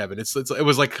agree, Kevin. It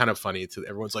was like kind of funny to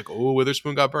everyone's like, oh,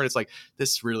 Witherspoon got burned. It's like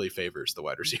this really favors the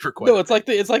wide receiver quite. No, it's like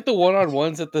the one on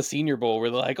ones at the Senior Bowl where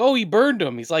they're like, oh, he burned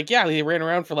him. He's like, yeah, he ran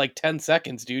around for like 10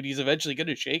 seconds, dude. He's eventually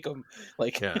gonna shake him.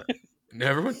 Like, yeah.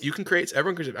 Everyone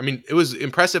can. I mean, it was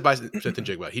impressive by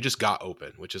Smith-Njigba. He just got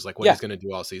open, which is like what he's going to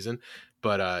do all season.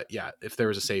 But yeah, if there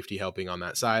was a safety helping on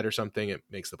that side or something, it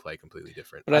makes the play completely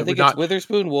different. But I think it's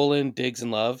Witherspoon, Woolen, Diggs, and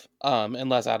Love.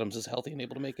 Unless Adams is healthy and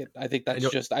able to make it. I think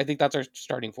that's our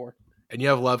starting four. And you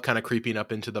have Love kind of creeping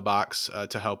up into the box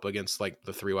to help against like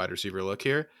the 3 wide receiver look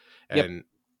here, and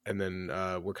then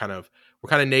we're kind of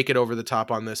naked over the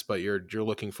top on this, but you're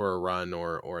looking for a run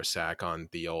or a sack on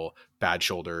the old bad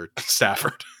shoulder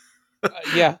Stafford.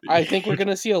 Yeah, I think we're going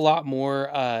to see a lot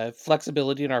more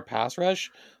flexibility in our pass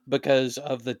rush because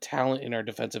of the talent in our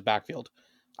defensive backfield.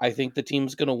 I think the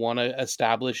team's going to want to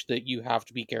establish that you have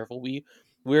to be careful.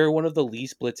 We're one of the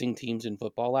least blitzing teams in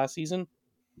football last season.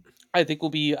 I think we'll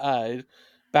be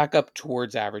back up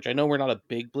towards average. I know we're not a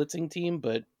big blitzing team,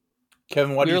 but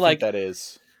Kevin, why do you think that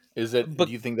is? Is it? Do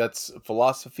you think that's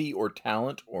philosophy or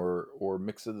talent or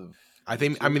mix of the? I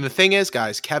mean, the thing is,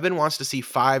 guys, Kevin wants to see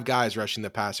 5 guys rushing the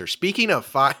passer. Speaking of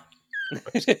 5,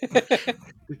 did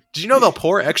you know they'll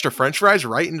pour extra French fries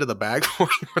right into the bag for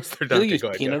you once they're done? They'll use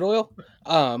peanut oil.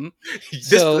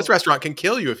 This restaurant can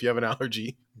kill you if you have an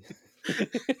allergy.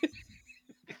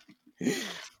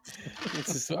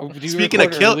 Speaking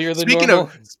of killing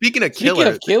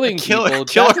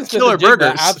killer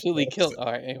burgers, absolutely killed. All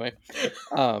right, anyway,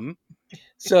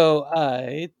 so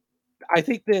I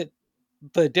think that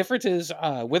the difference is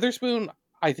Witherspoon,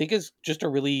 I think, is just a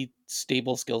really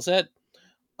stable skill set.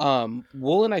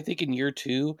 Woolen, I think in year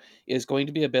 2 is going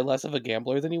to be a bit less of a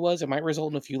gambler than he was. It might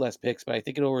result in a few less picks, but I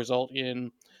think it'll result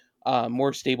in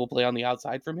more stable play on the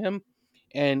outside from him.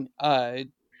 And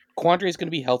Quandre is going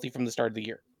to be healthy from the start of the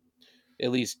year. At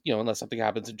least, unless something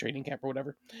happens in training camp or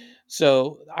whatever.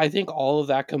 So I think all of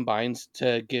that combines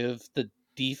to give the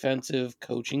defensive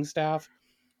coaching staff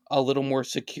a little more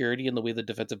security in the way the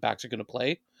defensive backs are going to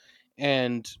play.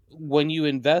 And when you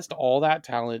invest all that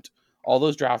talent, all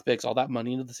those draft picks, all that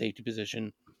money into the safety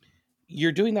position,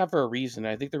 you're doing that for a reason.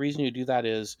 I think the reason you do that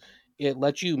is it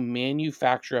lets you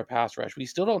manufacture a pass rush. We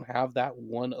still don't have that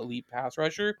one elite pass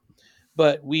rusher,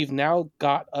 but we've now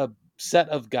got a set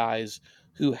of guys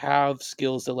who have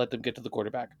skills that let them get to the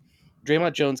quarterback.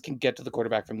 Draymond Jones can get to the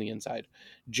quarterback from the inside.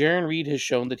 Jaron Reed has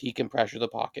shown that he can pressure the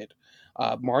pocket.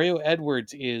 Mario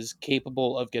Edwards is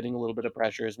capable of getting a little bit of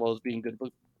pressure as well as being good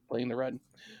at playing the run.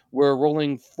 We're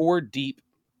rolling 4 deep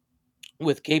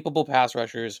with capable pass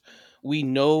rushers. We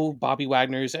know Bobby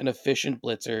Wagner's an efficient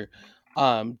blitzer.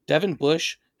 Devin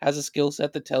Bush has a skill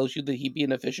set that tells you that he'd be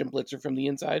an efficient blitzer from the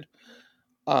inside.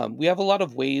 We have a lot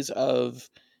of ways of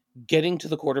getting to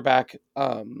the quarterback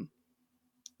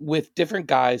with different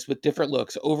guys, with different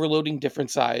looks, overloading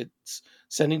different sides,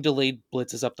 sending delayed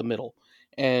blitzes up the middle,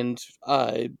 and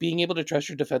being able to trust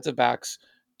your defensive backs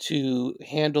to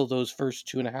handle those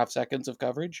first 2.5 seconds of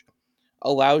coverage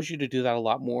allows you to do that a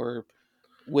lot more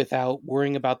without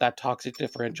worrying about that toxic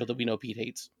differential that we know Pete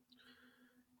hates.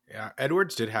 Yeah,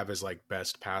 Edwards did have his like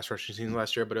best pass rushing season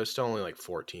last year, but it was still only like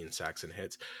 14 sacks and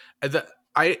hits.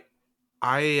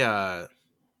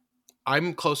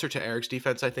 I'm closer to Eric's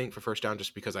defense, I think, for first down,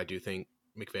 just because I do think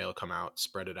McVay will come out,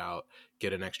 spread it out,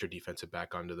 get an extra defensive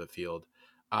back onto the field.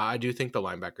 I do think the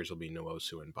linebackers will be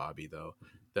Nwosu and Bobby, though.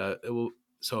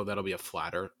 So that'll be a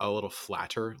little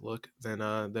flatter look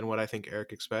than what I think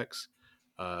Eric expects.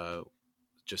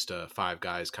 Just 5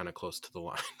 guys kind of close to the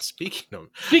line. Speaking of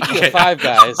 5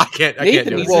 guys,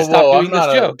 Nathan needs to stop doing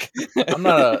this joke. I'm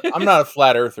not a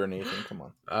flat earther, Nathan. Come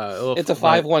on. It's a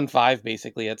 5-1-5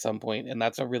 basically at some point, and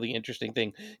that's a really interesting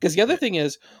thing. Because the other thing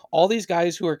is, all these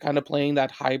guys who are kind of playing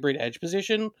that hybrid edge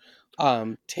position,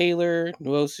 Taylor,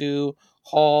 Nwosu,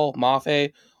 Hall,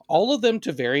 Mafe, all of them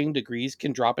to varying degrees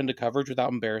can drop into coverage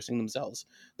without embarrassing themselves.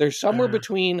 They're somewhere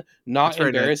between not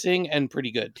embarrassing and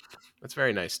pretty good. That's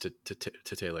very nice to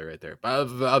Taylor right there.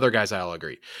 But the other guys, I'll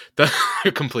agree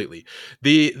completely.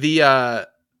 The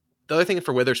the other thing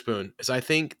for Witherspoon is I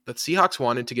think that Seahawks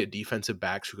wanted to get defensive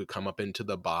backs who could come up into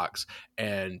the box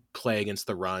and play against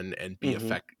the run and be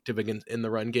effective in the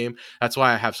run game. That's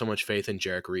why I have so much faith in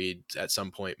Jarek Reed at some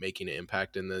point making an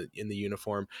impact in the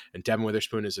uniform. And Devin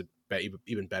Witherspoon is a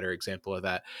even better example of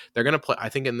that. They're going to play. I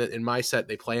think in my set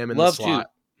they play him in the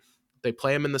slot. They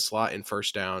play him in the slot in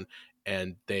first down,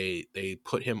 and they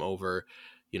put him over,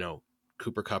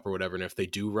 Cooper Kupp or whatever. And if they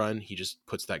do run, he just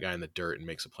puts that guy in the dirt and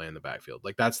makes a play in the backfield.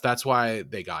 Like that's why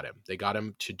they got him. They got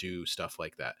him to do stuff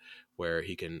like that, where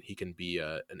he can be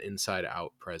an inside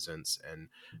out presence and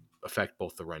affect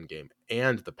both the run game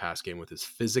and the pass game with his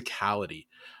physicality.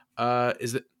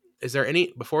 Is there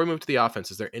any, before we move to the offense,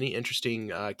 is there any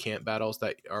interesting camp battles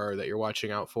that you're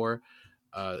watching out for?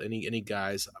 Any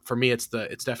guys? For me, it's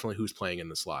definitely who's playing in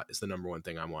the slot is the number one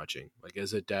thing I'm watching. Like,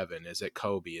 is it Devin? Is it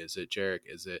Kobe? Is it Jarek?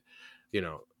 Is it,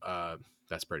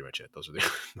 that's pretty much it. Those are the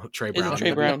Trey Brown. Is it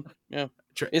Trey Brown? Yeah.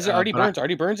 Is it Artie Burns?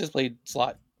 Artie Burns has played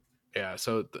slot. Yeah,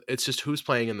 so it's just who's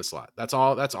playing in the slot. That's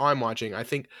all I'm watching. I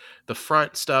think the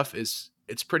front stuff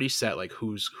it's pretty set, like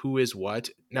who is what.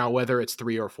 Now, whether it's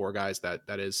 3 or 4 guys, that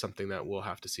is something that we'll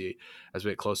have to see as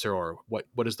we get closer, or what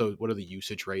are the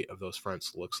usage rate of those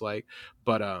fronts looks like.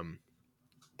 But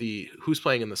the who's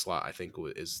playing in the slot, I think,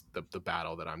 is the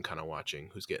battle that I'm kind of watching.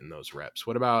 Who's getting those reps?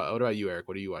 What about you, Eric?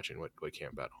 What are you watching? What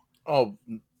camp battle? Oh,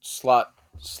 slot.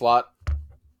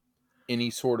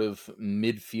 Any sort of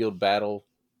midfield battle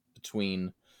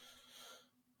between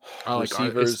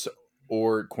receivers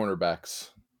or cornerbacks.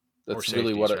 That's or safeties,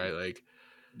 really what right? Like,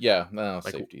 yeah, no,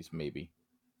 like, safeties maybe.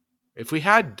 If we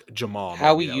had Jamal,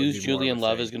 how we use Julian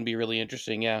Love is going to be really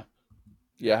interesting. Yeah,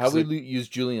 how we use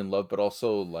Julian Love, but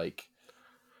also like,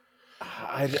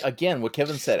 again, what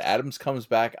Kevin said, Adams comes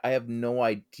back. I have no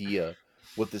idea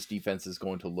what this defense is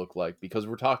going to look like, because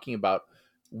we're talking about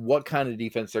what kind of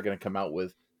defense they're going to come out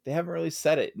with. They haven't really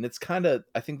said it, and it's kind of,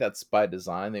 I think that's by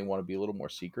design. They want to be a little more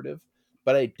secretive,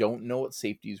 but I don't know what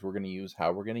safeties we're going to use,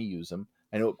 how we're going to use them.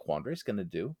 I know what Quandre's going to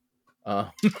do. You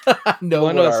want to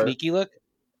know a sneaky look?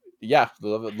 Yeah,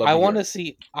 love I want to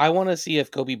see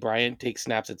if Kobe Bryant takes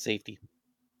snaps at safety.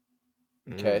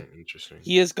 Okay, interesting.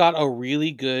 He has got a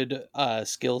really good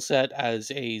skill set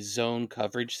as a zone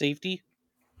coverage safety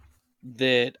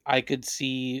that I could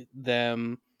see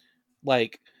them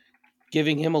like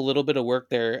giving him a little bit of work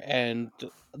there. And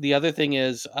the other thing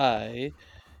is, when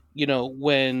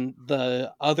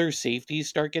the other safeties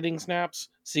start getting snaps,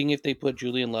 seeing if they put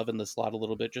Julian Love in the slot a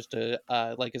little bit, just to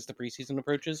as the preseason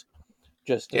approaches,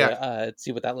 just to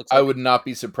see what that looks like. I would not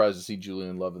be surprised to see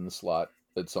Julian Love in the slot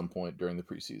at some point during the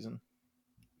preseason.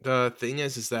 The thing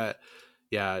is that,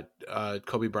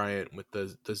 Kobe Bryant with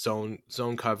the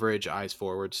zone coverage, eyes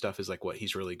forward stuff is like what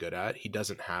he's really good at. He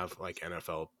doesn't have like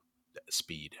NFL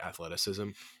speed, athleticism.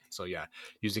 So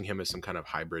using him as some kind of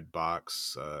hybrid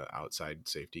box outside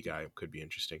safety guy could be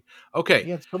interesting. Okay.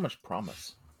 He had so much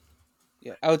promise.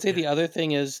 Yeah, I would say the other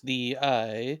thing is the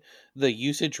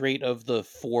usage rate of the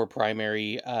 4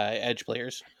 primary edge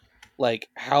players. Like,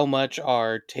 how much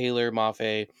are Taylor,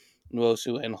 Mafe,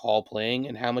 Nwosu, and Hall playing,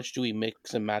 and how much do we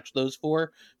mix and match those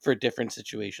for different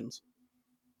situations?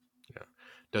 Yeah.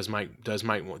 Does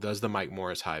the Mike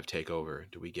Morris hive take over?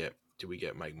 Do we get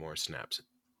Mike Morris snaps,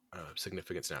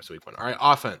 significant snaps week 1? All right,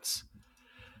 offense.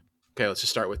 Okay, let's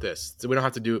just start with this. So we don't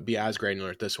have to be as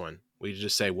granular at this one. We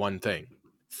just say one thing: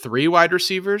 3 wide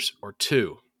receivers or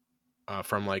 2.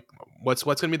 From like what's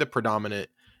going to be the predominant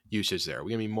usage there? Are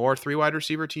we going to be more 3 wide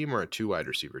receiver team or a 2 wide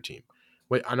receiver team?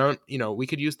 Wait, I don't. We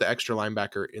could use the extra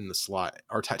linebacker in the slot,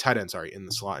 or tight end, in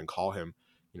the slot, and call him,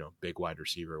 big wide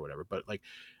receiver or whatever. But like,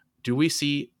 do we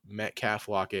see Metcalf,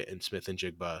 Lockett, and Smith and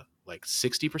Jigba like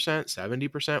 60%,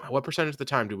 70%? What percentage of the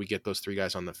time do we get those 3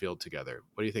 guys on the field together?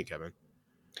 What do you think, Kevin?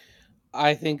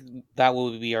 I think that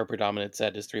will be our predominant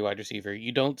set is 3 wide receiver.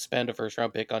 You don't spend a first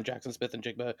round pick on Jackson Smith and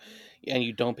Jigba, and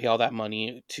you don't pay all that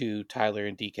money to Tyler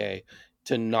and DK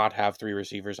to not have 3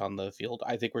 receivers on the field.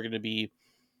 I think we're going to be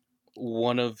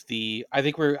I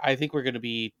think we're going to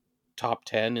be top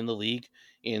 10 in the league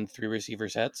in 3 receiver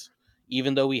sets,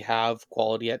 even though we have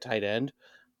quality at tight end.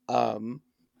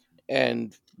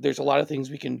 And there's a lot of things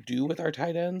we can do with our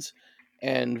tight ends.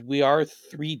 And we are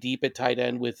 3 deep at tight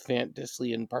end with Fant,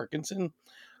 Disley, and Parkinson.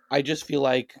 I just feel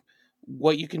like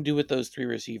what you can do with those 3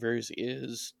 receivers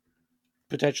is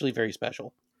potentially very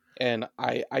special. And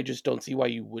I just don't see why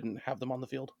you wouldn't have them on the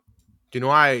field. Do you know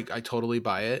why I totally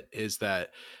buy it? Is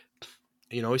that,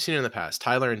 we've seen it in the past.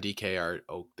 Tyler and DK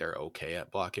they're okay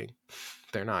at blocking.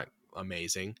 They're not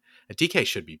amazing. And DK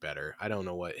should be better. I don't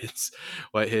know what his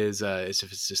is,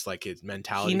 if it's just like his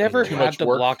mentality. He never had to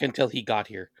block until he got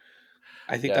here.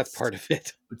 I think that's part of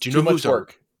it. Do you know who's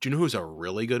work? Do you know who's a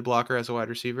really good blocker as a wide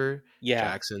receiver? Yeah.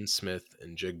 Jackson Smith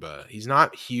and Jigba. He's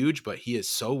not huge, but he is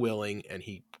so willing, and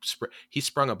he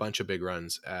sprung a bunch of big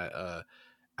runs at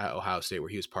Ohio State where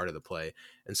he was part of the play.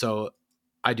 And so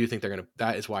I do think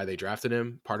that is why they drafted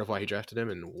him. Part of why he drafted him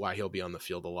and why he'll be on the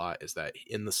field a lot is that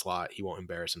in the slot, he won't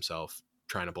embarrass himself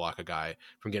trying to block a guy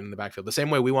from getting in the backfield. The same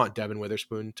way we want Devin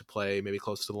Witherspoon to play maybe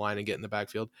close to the line and get in the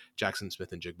backfield, Jackson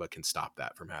Smith and Jigba can stop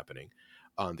that from happening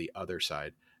on the other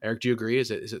side. Eric, do you agree?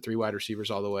 Is it 3 wide receivers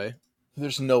all the way?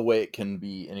 There's no way it can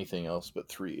be anything else but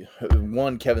 3.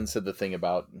 One, Kevin said the thing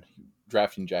about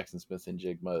drafting Jackson Smith and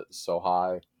Jigma so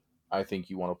high. I think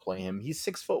you want to play him. He's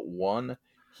 6'1".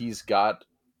 He's got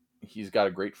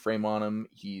a great frame on him.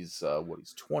 He's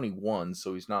 21,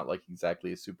 so he's not like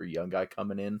exactly a super young guy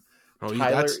coming in. Oh,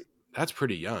 Tyler, that's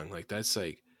pretty young. Like it's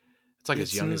like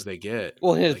as young as they get.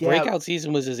 Well, his like, breakout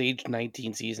season was his age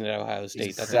 19 season at Ohio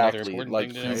State. That's another important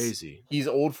thing to know. Crazy. He's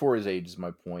old for his age is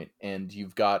my point. And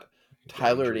you've got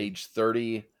Tyler at age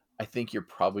 30. I think you're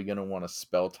probably going to want to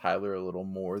spell Tyler a little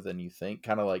more than you think.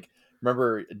 Kind of like,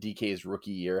 remember DK's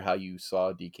rookie year, how you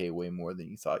saw DK way more than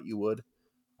you thought you would?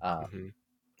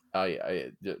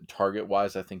 I target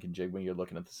wise, I think in Jigma you're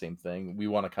looking at the same thing. We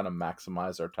want to kind of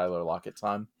maximize our Tyler Lockett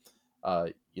time.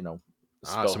 So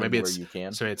maybe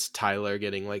it's Tyler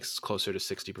getting like closer to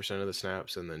 60% of the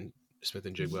snaps, and then Smith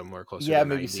and Jigba more closer. Yeah, to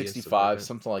maybe 65,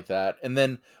 something like that. And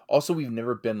then also we've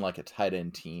never been like a tight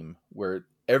end team where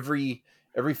every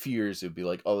few years it'd be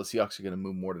like, oh, the Seahawks are going to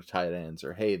move more to tight ends,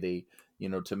 or hey, they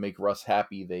to make Russ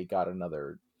happy, they got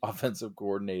another offensive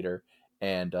coordinator.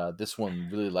 And this one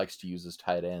really likes to use his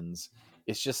tight ends.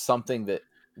 It's just something that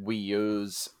we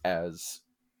use as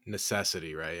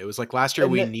necessity, right? It was like last year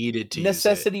we needed to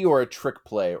necessity use it. Or a trick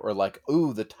play, or like,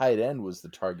 ooh, the tight end was the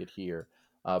target here.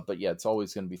 But yeah, it's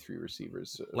always going to be 3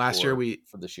 receivers. Last year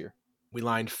for this year we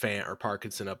lined Fant or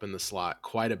Parkinson up in the slot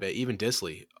quite a bit, even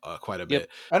Disley quite a bit.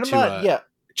 And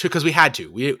because we had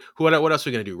to. What else are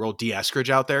we going to do? Roll Eskridge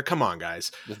out there? Come on,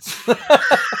 guys.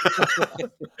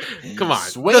 Come on.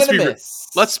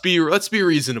 Let's be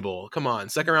reasonable. Come on.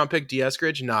 Second round pick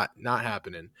Eskridge, not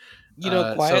happening.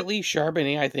 Quietly,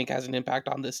 Charbonnet I think has an impact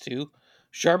on this too.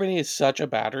 Charbonnet is such a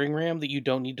battering ram that you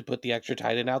don't need to put the extra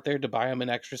tight end out there to buy him an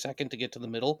extra second to get to the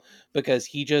middle, because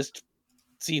he just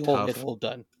hit hole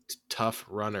done. Tough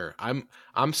runner.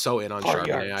 I'm so in on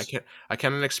Charbonnet. I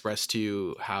cannot express to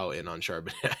you how in on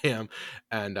Charbonnet I am,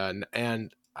 and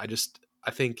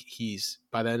I think he's,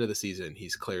 by the end of the season,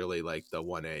 he's clearly like the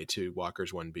 1A to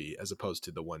Walker's 1B as opposed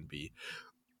to the 1B.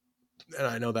 And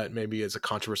I know that maybe is a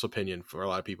controversial opinion for a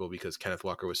lot of people because Kenneth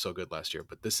Walker was so good last year,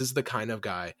 but this is the kind of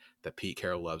guy that Pete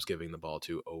Carroll loves giving the ball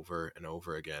to over and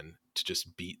over again to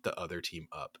just beat the other team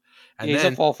up. And he's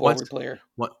then a fall forward player.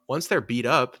 Once they're beat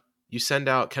up, you send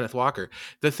out Kenneth Walker.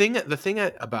 The thing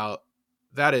about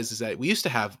that is that we used to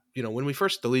have, when we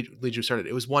first, the Legion started,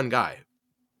 it was one guy.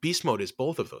 Beast mode is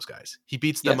both of those guys. He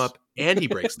beats them up and he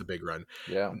breaks the big run.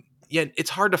 Yeah. Yeah, it's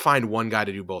hard to find one guy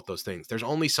to do both those things. There's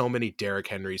only so many Derrick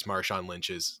Henrys, Marshawn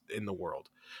Lynch's in the world.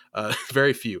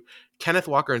 Very few. Kenneth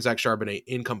Walker and Zach Charbonnet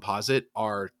in composite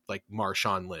are like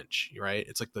Marshawn Lynch, right?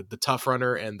 It's like the tough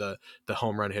runner and the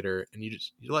home run hitter, and you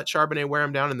let Charbonnet wear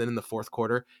him down, and then in the fourth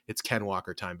quarter, it's Ken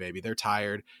Walker time, baby. They're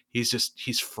tired.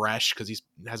 He's fresh because he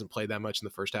hasn't played that much in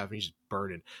the first half, and he's just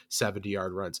burning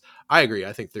 70-yard runs. I agree.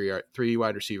 I think three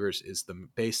wide receivers is the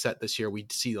base set this year. We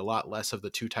see a lot less of the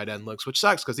 2 tight end looks, which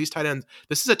sucks because these tight ends,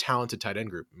 this is a talented tight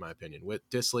end group in my opinion. With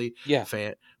Disley,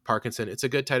 Fant, Parkinson, it's a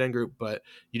good tight end group, but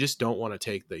you just don't want to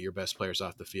take your best players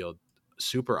off the field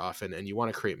super often, and you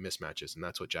want to create mismatches, and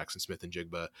that's what Jackson Smith and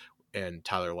Jigba and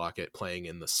Tyler Lockett playing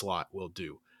in the slot will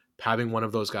do. Having one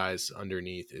of those guys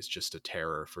underneath is just a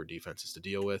terror for defenses to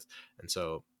deal with, and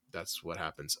so that's what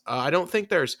happens. I don't think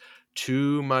there's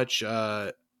too much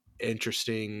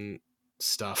interesting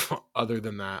stuff other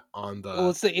than that on the... Well,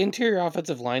 it's the interior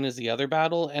offensive line is the other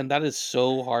battle, and that is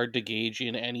so hard to gauge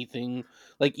in anything.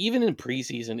 Like, even in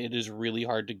preseason, it is really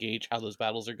hard to gauge how those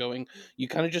battles are going. You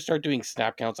kind of just start doing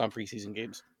snap counts on preseason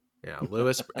games. Yeah,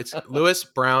 it's Lewis,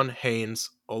 Brown, Haynes,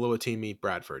 Oluwatimi,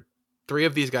 Bradford. 3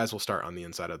 of these guys will start on the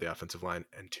inside of the offensive line,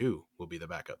 and 2 will be the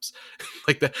backups.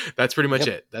 Like that's pretty much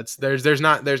it. There's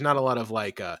not a lot of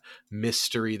like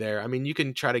mystery there. I mean, you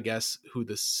can try to guess who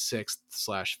the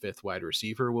 6th/5th wide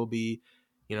receiver will be.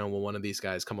 Will one of these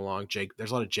guys come along?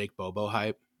 There's a lot of Jake Bobo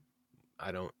hype.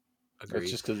 I don't agree.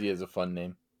 That's just because he has a fun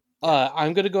name.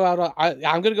 I'm gonna go out.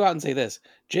 I'm gonna go out and say this: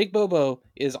 Jake Bobo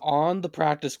is on the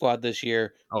practice squad this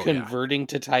year, converting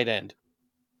to tight end.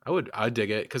 I'd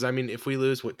dig it because I mean, if we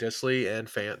lose with Disley and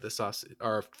Fant this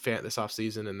off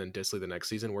season, and then Disley the next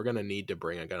season, we're gonna need to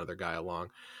bring another guy along.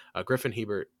 Griffin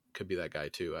Hebert could be that guy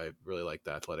too. I really like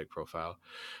the athletic profile.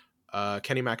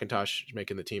 Kenny McIntosh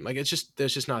making the team. Like there's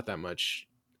just not that much.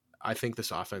 I think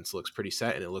this offense looks pretty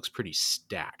set and it looks pretty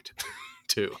stacked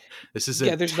too. This is a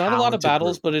Yeah, there's not a lot of talented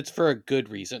battles, group. but it's for a good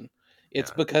reason. It's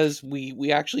Yeah. because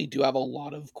we actually do have a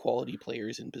lot of quality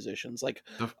players in positions. Like,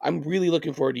 The, I'm really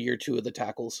looking forward to year 2 of the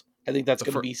tackles. I think that's the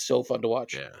going to fir- be so fun to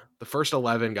watch. yeah, the first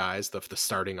 11 guys, the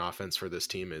starting offense for this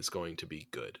team is going to be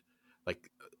good, like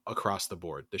across the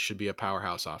board. This should be a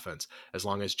powerhouse offense as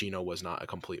long as Gino was not a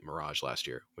complete mirage last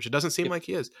year, which it doesn't seem Yep. like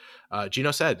he is.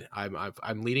 Gino said,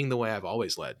 "I'm leading the way I've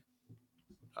always led.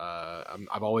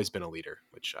 I've always been a leader,"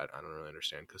 which I don't really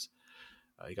understand because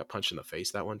he got punched in the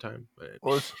face that one time.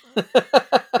 But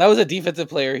That was a defensive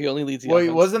player. He only leads the Wait,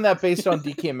 offense. wasn't that based on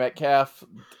DK Metcalf?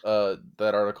 That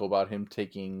article about him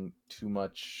taking too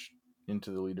much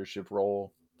into the leadership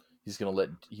role. He's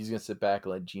gonna sit back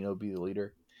and let Gino be the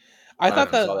leader. I I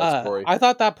don't thought know if you saw that that story. I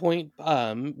thought that point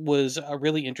was a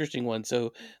really interesting one.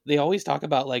 So they always talk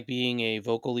about like being a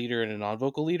vocal leader and a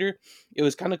non-vocal leader. It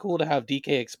was kind of cool to have DK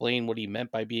explain what he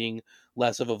meant by being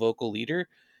less of a vocal leader.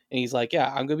 And he's like, "Yeah,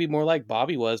 I'm gonna be more like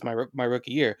Bobby was my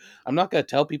rookie year. I'm not gonna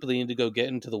tell people they need to go get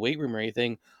into the weight room or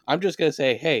anything. I'm just gonna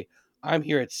say, hey, I'm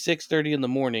here at 6:30 in the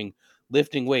morning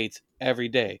lifting weights every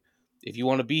day. If you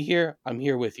want to be here, I'm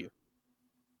here with you."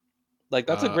 Like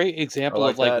that's a great I example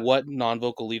of like like that. what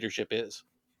non-vocal leadership is.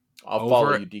 I'll follow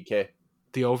over you, DK.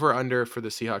 the over under for the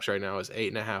Seahawks right now is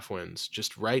 8.5 wins.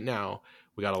 Just right now,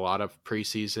 we got a lot of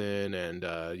preseason and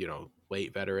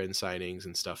late veteran signings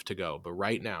and stuff to go. But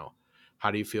right now,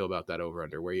 how do you feel about that over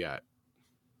under? Where you at?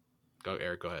 Go,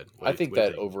 Eric. Go ahead. I think What do you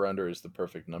that think? over under is the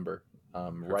perfect number.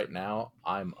 Right Perfect. now,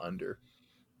 I'm under.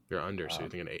 You're under, so you're Um,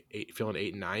 thinking eight, feeling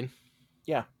 8 and 9.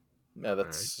 yeah, All right.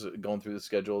 that's going through the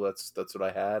schedule. That's what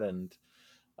I had, and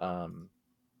um,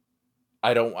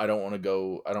 I don't want to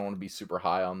go. I don't want to be super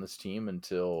high on this team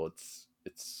until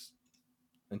it's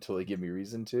until they give me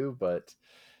reason to. But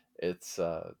it's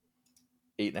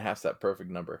 8.5's that perfect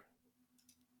number.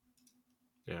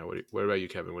 Yeah. What about you,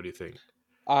 Kevin? What do you think?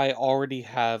 I already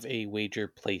have a wager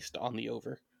placed on the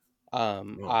over.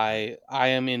 Oh, I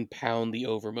am in pound the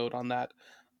over mode on that.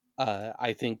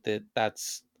 I think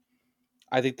that's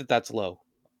low.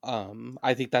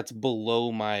 I think that's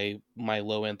below my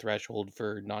low end threshold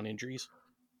for non injuries.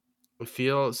 it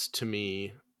feels to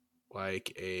me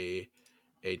like a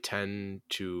 10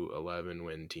 to 11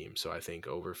 win team. So I think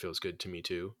over feels good to me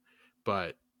too.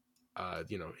 But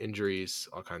injuries,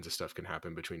 all kinds of stuff can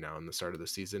happen between now and the start of the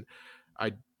season.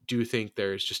 I do think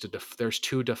there's just there's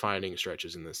two defining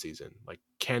stretches in this season. Like,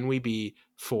 can we be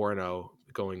 4-0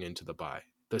 going into the bye?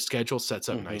 The schedule sets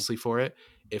up Mm-hmm. nicely for it.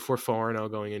 If we're 4-0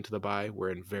 going into the bye,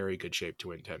 we're in very good shape to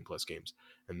win 10 plus games.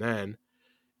 And then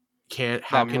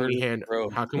That murder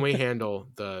road. how can we handle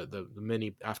the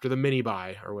mini after the mini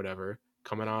bye or whatever,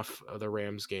 coming off of the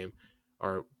Rams game,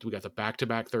 or we got the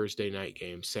back-to-back Thursday night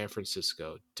games, San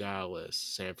Francisco, Dallas,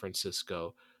 San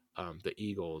Francisco, the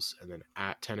Eagles, and then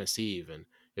at Tennessee. Even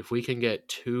if we can get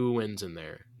 2 wins in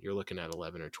there, you're looking at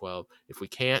 11 or 12. If we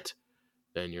can't,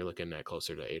 then you're looking at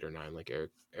closer to 8 or 9, like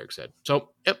Eric said. So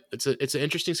yep, it's an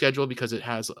interesting schedule because it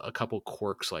has a couple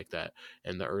quirks like that.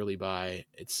 And the early bye,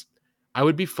 I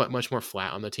would be much more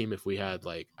flat on the team if we had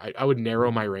I would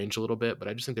narrow my range a little bit, but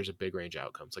I just think there's a big range of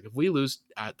outcomes. Like if we lose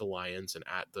at the Lions and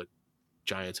at the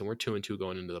Giants and we're 2-2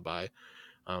 going into the bye,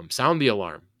 sound the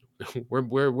alarm.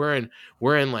 we're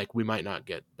in like we might not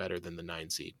get better than the 9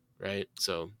 seed, right?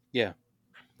 So Yeah.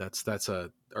 that's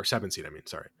a or 7 seed. I mean,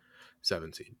 sorry,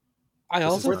 7 seed. I This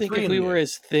is also We're not think the if three we and were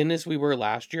as thin as we were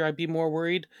last year, I'd be more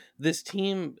worried. This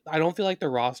team, I don't feel like the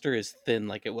roster is thin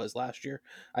like it was last year.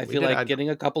 I we feel did like add getting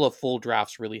a couple of full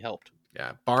drafts really helped.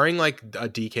 yeah, barring like a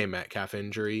DK Metcalf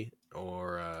injury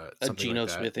or A something like Geno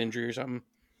that. Smith injury or something.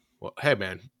 Well, hey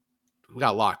man, we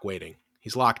got Locke waiting.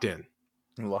 He's locked in.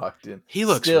 locked in. He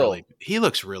looks Still,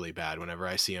 really bad whenever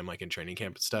I see him like in training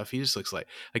camp and stuff. He just looks like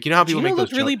how people Geno make those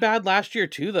looked really jokes. bad last year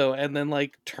too, though, and then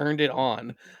like turned it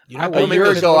on. You know I how a people watched make year him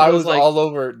those and ago, I was was like, all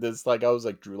over this. Like I was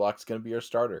like, Drew Lock's gonna be our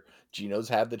starter. Gino's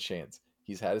had the chance.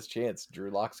 He's had his chance. Drew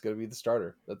Lock's gonna be the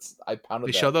starter. I pounded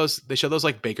they that. show those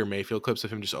like Baker Mayfield clips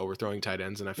of him just overthrowing tight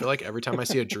ends, and I feel like every time I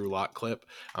see a Drew Lock clip,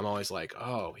 I'm always like,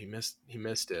 oh, he missed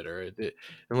it, or it did.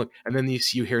 And look, and then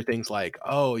you hear things like,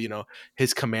 oh,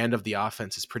 his command of the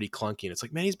offense is pretty clunky, and it's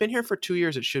like, man, he's been here for 2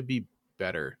 years. It should be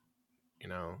better,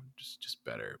 just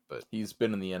better. But He's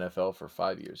been in the NFL for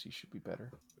 5 years. He should be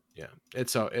better. yeah,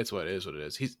 it's what it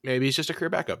is. He's just a career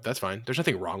backup. That's fine. There's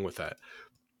nothing wrong with that.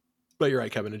 But you're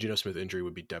right, Kevin. A Geno Smith injury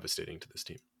would be devastating to this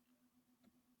team.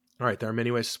 All right, there are many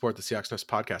ways to support the Seahawks Nest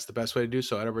podcast. The best way to do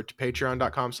so, head over to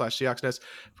patreon.com/Seahawks Nest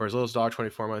for as little as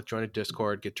 $1.24 a month. Join a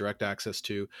Discord, get direct access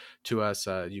to us.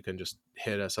 You can just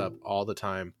hit us up all the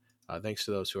time. Thanks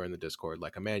to those who are in the Discord,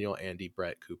 like Emmanuel, Andy,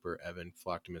 Brett, Cooper, Evan,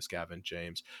 Flocktimus, Gavin,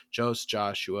 James, Jose,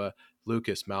 Joshua,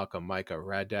 Lucas, Malcolm, Micah,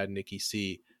 Rad Dad, Nikki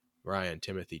C, Ryan,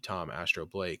 Timothy, Tom, Astro,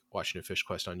 Blake, Washington Fish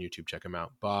Quest on YouTube. Check him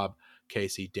out. Bob,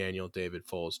 Casey, Daniel, David,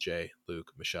 Foles, Jay,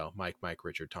 Luke, Michelle, Mike,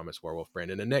 Richard, Thomas, Werewolf,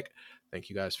 Brandon, and Nick. Thank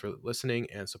you guys for listening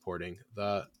and supporting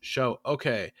the show.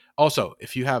 Okay. Also,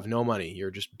 if you have no money, you're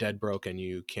just dead broke and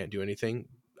you can't do anything,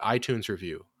 iTunes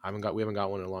review. We haven't got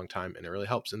one in a long time, and it really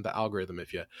helps in the algorithm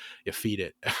if you feed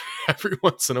it every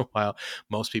once in a while.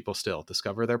 Most people still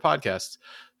discover their podcasts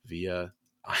via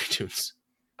iTunes.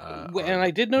 And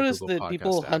I did notice that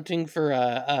people hunting for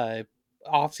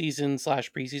off-season /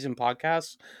 preseason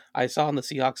podcasts, I saw on the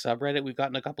Seahawks subreddit, we've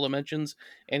gotten a couple of mentions.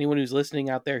 Anyone who's listening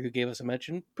out there who gave us a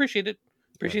mention, appreciate it.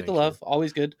 Appreciate the love.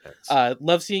 Always good.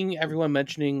 Love seeing everyone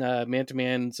mentioning Man to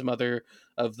Man and some other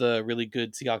of the really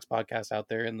good Seahawks podcasts out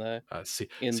there in the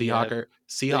Seahawkers,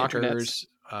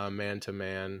 Man to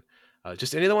Man.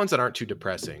 Just any of the ones that aren't too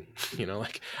depressing.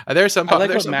 Like there's some. I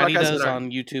like what Maddie does on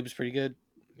YouTube's pretty good.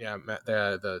 Yeah,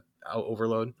 the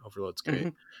Overload. Overload's great. Mm-hmm.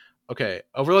 Okay,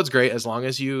 Overload's great as long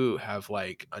as you have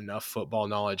like enough football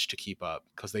knowledge to keep up,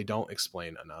 because they don't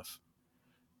explain enough.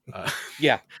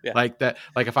 Yeah. Like that.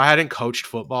 Like if I hadn't coached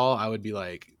football, I would be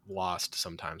like lost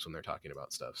sometimes when they're talking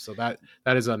about stuff. So that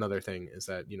is another thing, is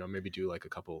that maybe do like a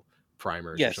couple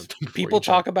primers. Yes, or something. People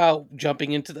talk about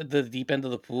jumping into the deep end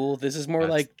of the pool. This is more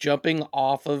like jumping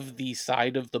off of the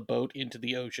side of the boat into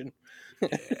the ocean.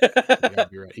 Yeah,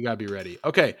 you gotta be ready.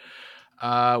 Okay,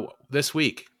 this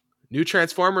week, new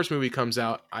Transformers movie comes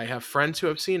out. I have friends who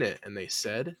have seen it, and they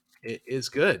said it is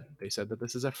good. They said that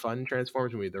this is a fun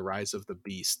Transformers movie, The Rise of the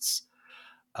Beasts.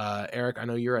 Eric, I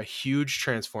know you're a huge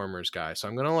Transformers guy, so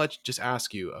I'm gonna just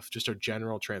ask you just a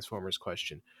general Transformers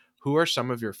question. Who are some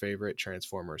of your favorite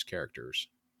Transformers characters?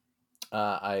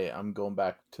 I'm going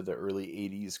back to the early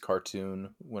 80s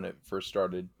cartoon when it first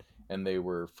started, and they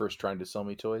were first trying to sell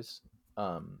me toys.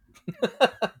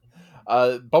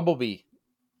 Bumblebee,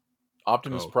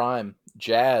 Optimus Prime,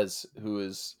 Jazz, who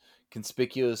is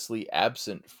conspicuously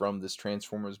absent from this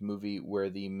Transformers movie, where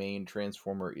the main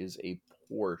Transformer is a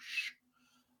Porsche.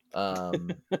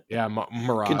 Yeah,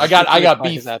 Mirage. I got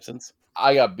beef.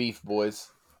 I got beef, boys.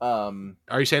 Are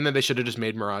you saying that they should have just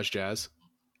made Mirage Jazz?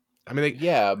 I mean,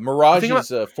 Mirage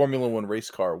is a Formula One race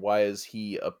car. Why is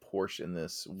he a Porsche in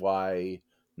this? Why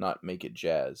not make it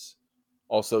Jazz?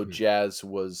 Also, Jazz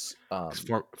was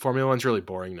Formula One's really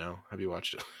boring now. Have you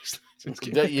watched it?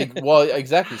 Well,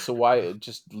 exactly. So why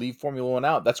just leave Formula One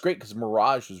out? That's great, because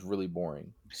Mirage was really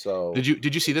boring. So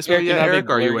did you see this movie yet, Eric?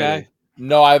 Or are you waiting?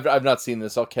 No, I've not seen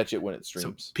this. I'll catch it when it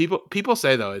streams. So people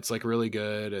say though it's like really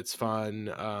good. It's fun.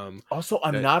 Also,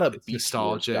 I'm not a Beast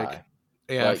nostalgic Wars guy.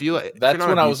 Yeah, like, that's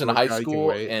when I was in high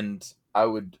school, and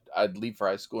I'd leave for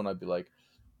high school, and I'd be like,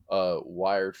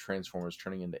 why are Transformers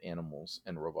turning into animals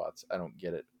and robots? I don't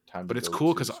get it. But it's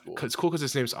cool because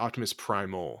his name's Optimus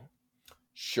Primal.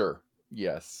 Sure.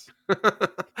 Yes.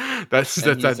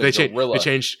 They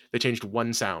changed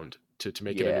one sound to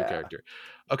make it a new character.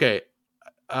 Okay.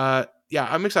 Yeah,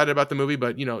 I'm excited about the movie,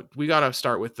 but we gotta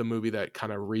start with the movie that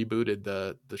kind of rebooted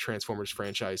the Transformers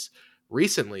franchise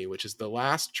recently, which is the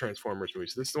last Transformers movie.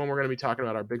 So this is the one we're going to be talking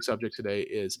about. Our big subject today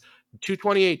is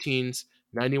 2018's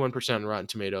 91% Rotten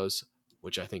Tomatoes,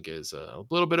 which I think is a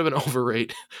little bit of an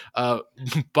overrate.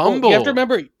 Bumble. You have to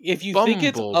remember, if you think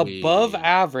it's above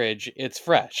average, it's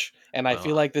fresh. And I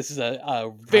feel like this is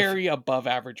a very above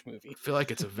average movie. I feel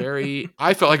like it's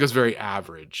I felt like it was very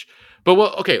average.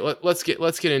 But let's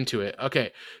get into it.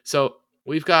 Okay, so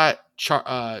we've got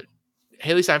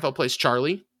Haley Steinfeld plays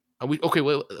Charlie. Haley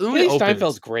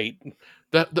Steinfeld's great.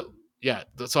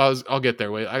 So I'll get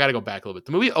there. Wait, I got to go back a little bit.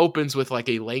 The movie opens with like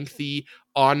a lengthy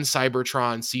on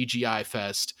Cybertron CGI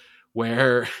fest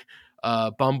where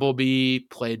Bumblebee,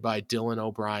 played by Dylan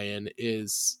O'Brien,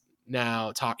 is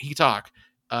now talk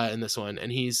in this one,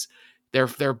 and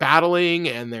they're battling,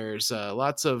 and there's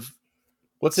lots of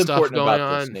what's stuff important going about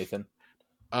on. This, Nathan?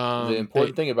 The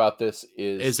important thing about this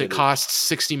is it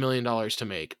costs $60 million to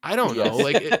make. I don't know.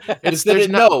 Like it's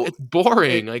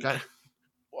boring.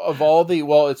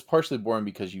 It's partially boring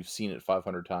because you've seen it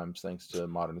 500 times thanks to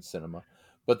modern cinema.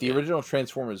 But the original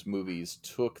Transformers movies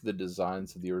took the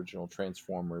designs of the original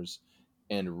Transformers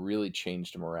and really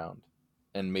changed them around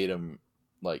and made them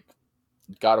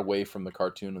got away from the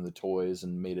cartoon and the toys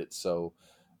and made it so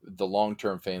the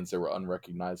long-term fans, they were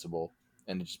unrecognizable,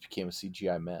 and it just became a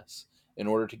CGI mess. In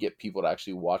order to get people to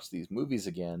actually watch these movies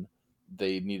again,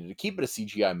 they needed to keep it a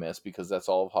CGI mess because that's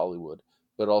all of Hollywood,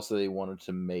 but also they wanted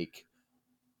to make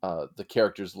the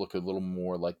characters look a little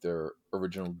more like their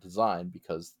original design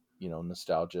because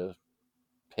nostalgia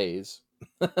pays.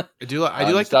 I do like that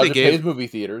they Nostalgia pays gave. movie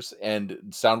theaters, and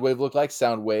Soundwave looked like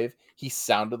Soundwave. He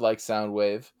sounded like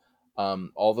Soundwave.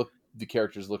 All the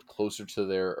characters looked closer to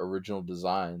their original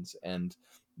designs, and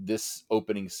this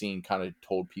opening scene kind of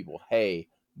told people, "Hey,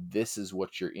 this is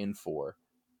what you're in for."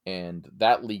 And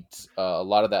that leaked. A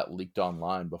lot of that leaked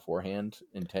online beforehand,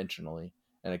 intentionally,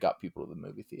 and it got people to the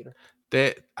movie theater.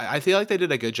 I feel like they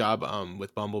did a good job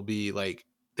with Bumblebee. Like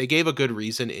they gave a good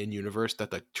reason in universe that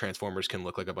the Transformers can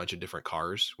look like a bunch of different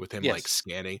cars with him like Yes.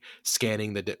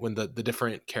 scanning when the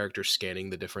different characters scanning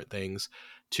the different things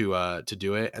to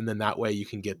do it, and then that way you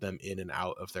can get them in and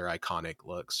out of their iconic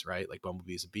looks, right? Like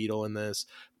Bumblebee's a Beetle in this,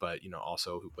 but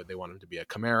also but they want him to be a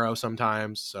Camaro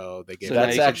sometimes, so they gave So now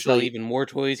That's you can sell actually even more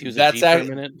toys. He was a that's Jeep for a act-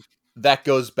 minute. that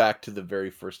goes back to the very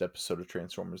first episode of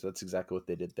Transformers. That's exactly what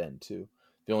they did then too.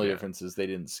 The only Yeah. difference is they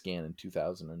didn't scan in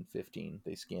 2015;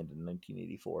 they scanned in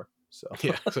 1984. So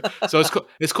Yeah, so it's cool.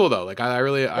 It's cool though. Like I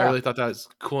really Yeah. thought that was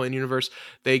cool in universe.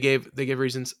 They gave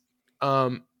reasons.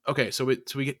 Okay, so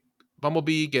we get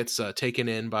Bumblebee gets taken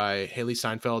in by Haley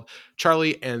Steinfeld,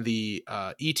 Charlie, and the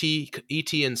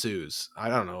ET ensues. I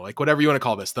don't know, like whatever you want to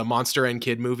call this, the monster and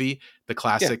kid movie, the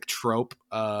classic trope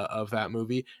of that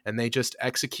movie, and they just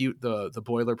execute the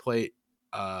boilerplate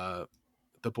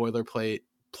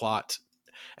plot,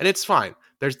 and it's fine.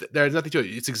 There's nothing to it.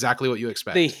 It's exactly what you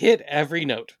expect. They hit every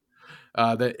note.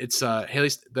 That it's Haley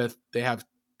that they have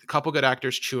a couple good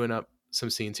actors chewing up some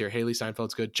scenes here. Haley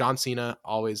Steinfeld's good. John Cena,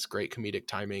 always great comedic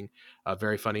timing.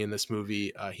 Very funny in this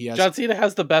movie. He has John Cena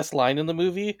has the best line in the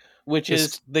movie, which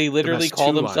is they literally best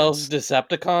call two themselves lines.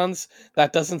 Decepticons.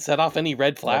 That doesn't set off any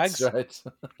red flags. That's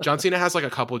right. John Cena has like a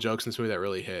couple jokes in this movie that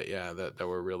really hit. Yeah, that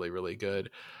were really, really good.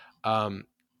 And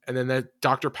then that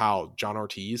Dr. Powell, John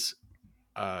Ortiz,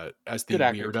 as the Good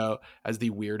actor.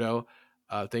 weirdo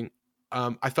thing.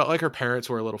 I felt like her parents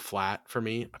were a little flat for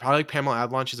me. I probably like Pamela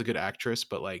Adlon. She's a good actress,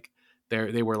 but like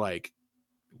they were like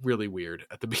really weird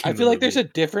at the beginning. I of feel the like there's movie.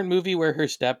 a different movie where her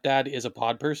stepdad is a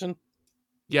pod person.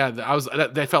 Yeah,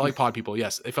 they felt like pod people.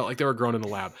 Yes, they felt like they were grown in the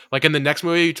lab. Like in the next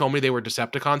movie, you told me they were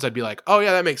Decepticons. I'd be like, oh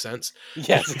yeah, that makes sense.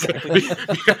 Yes, exactly.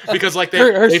 because like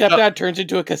her they stepdad felt, turns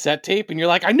into a cassette tape, and you're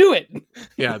like, I knew it.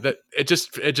 yeah, that it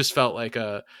just felt like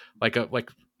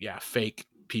fake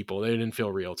people. They didn't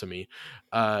feel real to me.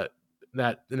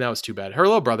 That was too bad. Her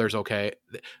little brother's okay.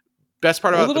 Best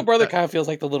part Her about little brother kind of feels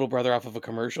like the little brother off of a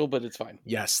commercial, but it's fine.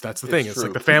 yes, that's the It's thing. It's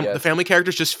like true. the Yes. family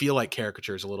characters just feel like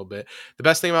caricatures a little bit. The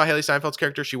best thing about Haley Steinfeld's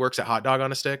character, she works at Hot Dog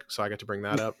on a Stick, so I get to bring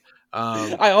that up.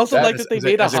 I also that- like that they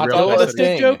made a as hot real dog on a place. stick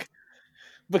thing. joke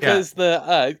because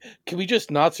can we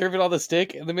just not serve it on the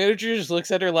stick? And the manager just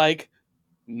looks at her like,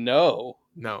 no.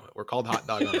 No, we're called Hot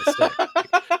Dog on a Stick.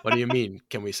 What do you mean?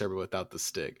 Can we serve it without the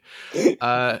stick?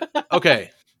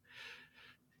 Okay.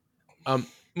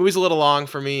 Movie's a little long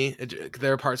for me.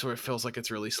 There are parts where it feels like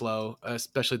it's really slow,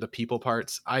 especially the people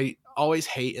parts. I always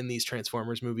hate in these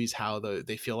Transformers movies how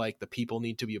they feel like the people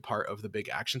need to be a part of the big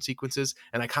action sequences.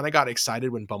 And I kind of got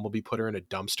excited when Bumblebee put her in a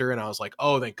dumpster, and I was like,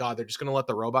 oh, thank God, they're just going to let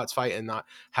the robots fight and not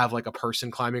have like a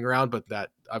person climbing around. But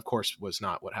that, of course, was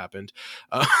not what happened.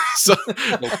 So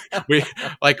we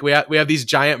have these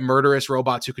giant murderous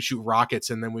robots who could shoot rockets,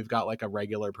 and then we've got like a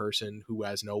regular person who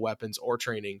has no weapons or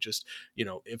training, just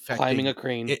Climbing a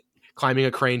crane. Climbing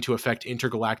a crane to affect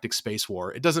intergalactic space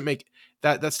war. It doesn't make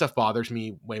that stuff bothers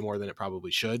me way more than it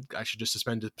probably should. I should just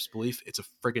suspend disbelief. It's a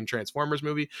friggin' Transformers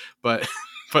movie, but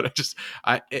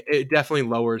it definitely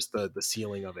lowers the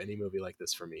ceiling of any movie like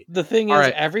this for me. The thing All is,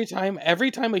 right. every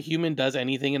time a human does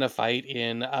anything in a fight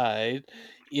in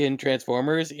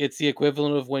Transformers, it's the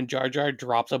equivalent of when Jar Jar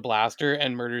drops a blaster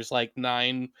and murders like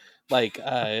nine robots,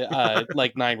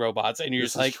 and you're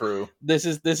This just is like, true. this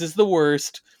is the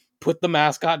worst. Put the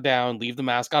mascot down. Leave the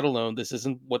mascot alone. This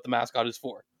isn't what the mascot is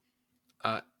for.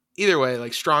 Either way,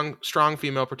 like strong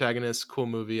female protagonist, cool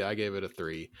movie. I gave it a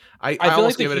 3. I feel like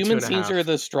almost the gave it a human 2.5. scenes are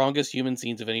the strongest human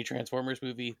scenes of any Transformers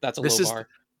movie. That's a low bar.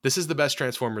 This is the best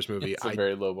Transformers movie. It's a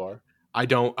very low bar. I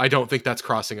don't think that's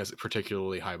crossing a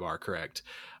particularly high bar. Correct.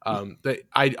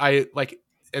 I like,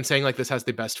 and saying like this has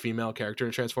the best female character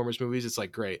in Transformers movies. It's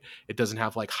like great. It doesn't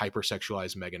have like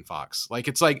hypersexualized Megan Fox. Like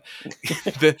it's like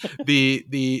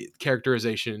the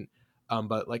characterization.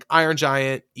 But like Iron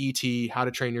Giant, E.T., How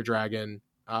to Train Your Dragon,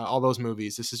 all those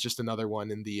movies. This is just another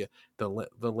one in the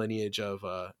lineage of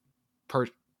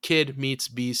kid meets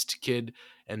beast. Kid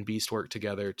and beast work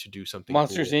together to do something.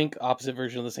 Monsters cool. Inc. Opposite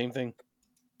version of the same thing.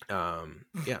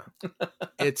 Yeah,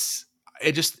 it's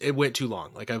it went too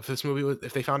long. Like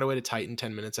if they found a way to tighten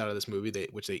 10 minutes out of this movie,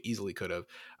 which they easily could have,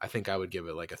 I think I would give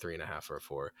it like a 3.5 or a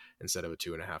 4 instead of a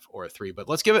 2.5 or a 3. But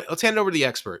let's hand it over to the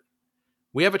expert.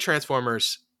 We have a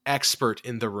Transformers expert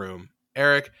in the room.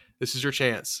 Eric, this is your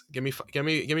chance. Give me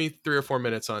 3 or 4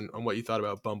 minutes on what you thought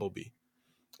about Bumblebee.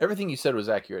 Everything you said was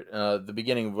accurate. The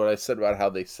beginning of what I said about how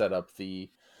they set up the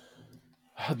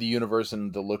universe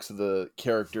and the looks of the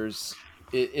characters,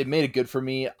 it made it good for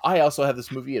me. I also have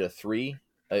this movie at a 3.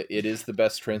 It is the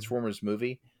best Transformers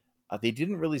movie. They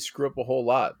didn't really screw up a whole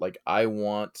lot. Like, I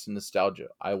want nostalgia.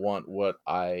 I want what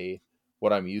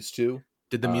I'm used to.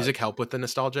 Did the music help with the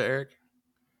nostalgia, Eric?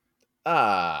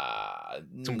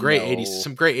 Some great No.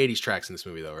 80s tracks in this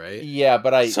movie though, right? Yeah,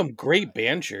 but some great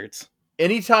band shirts.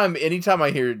 Anytime I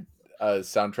hear a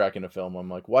soundtrack in a film, I'm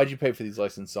like, why'd you pay for these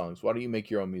licensed songs? Why don't you make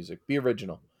your own music? Be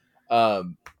original.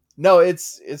 No, it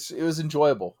was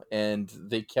enjoyable, and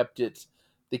they kept it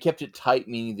tight,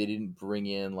 meaning they didn't bring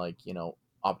in, like,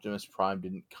 Optimus Prime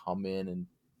didn't come in and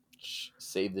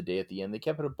save the day at the end. They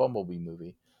kept it a Bumblebee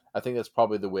movie. I think that's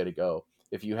probably the way to go.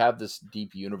 If you have this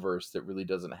deep universe that really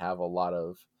doesn't have a lot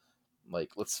of,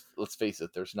 like, let's face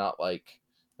it, there's not like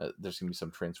there's gonna be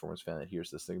some Transformers fan that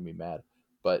hears this, they're gonna be mad,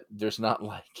 but there's not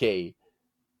like a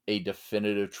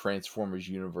definitive Transformers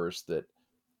universe that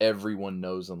everyone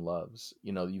knows and loves.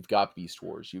 You've got Beast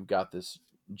Wars, you've got this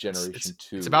Generation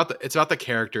 2. It's about the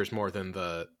characters more than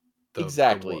the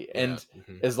exactly. Yeah. And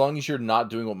as long as you're not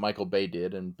doing what Michael Bay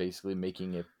did and basically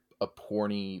making a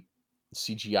porny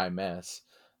CGI mess,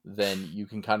 then you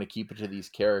can kind of keep it to these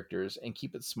characters and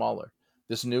keep it smaller.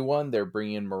 This new one, they're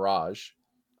bringing in Mirage,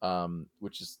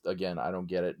 which is, again, I don't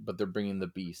get it, but they're bringing the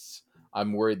Beasts.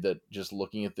 I'm worried that just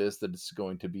looking at this, that it's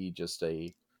going to be just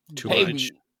too much.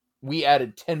 We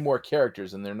added 10 more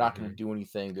characters and they're not going to do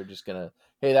anything. They're just going to,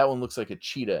 hey, that one looks like a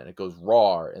cheetah and it goes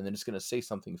raw, and then it's going to say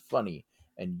something funny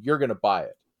and you're going to buy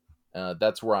it.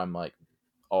 That's where I'm like,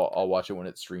 I'll watch it when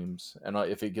it streams, and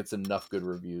if it gets enough good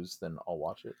reviews, then I'll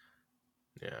watch it.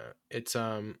 Yeah, it's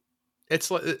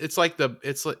like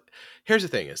here's the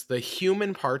thing: is the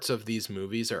human parts of these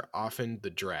movies are often the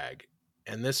drag,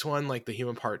 and this one, like, the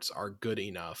human parts are good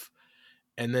enough,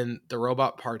 and then the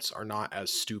robot parts are not as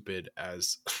stupid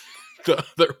as the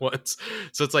other ones.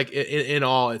 So it's like in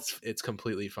all, it's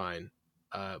completely fine.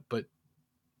 But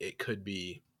it could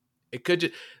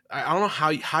just, I don't know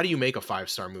how do you make a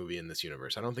 5-star movie in this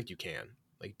universe? I don't think you can.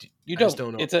 Like, You I don't. just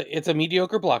don't know. It's a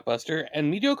mediocre blockbuster, and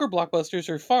mediocre blockbusters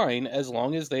are fine as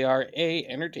long as they are A,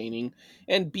 entertaining,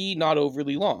 and B, not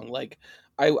overly long. Like,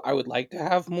 I would like to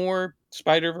have more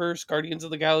Spider-Verse, Guardians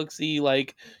of the Galaxy.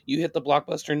 Like, you hit the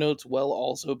blockbuster notes while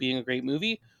also being a great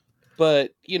movie.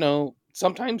 But,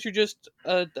 sometimes you're just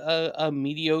a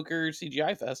mediocre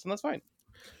CGI fest, and that's fine.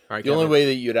 All right, The only Kevin. way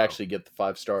that you'd actually get the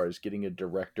 5 stars is getting a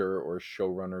director or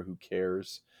showrunner who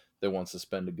cares, that wants to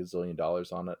spend a gazillion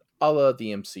dollars on it, a la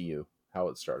the MCU, how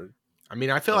it started. I mean,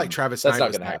 I feel like Travis that's Knight not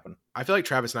was going to happen. I feel like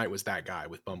Travis Knight was that guy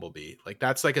with Bumblebee. Like,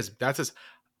 that's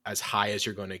as high as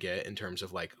you're going to get in terms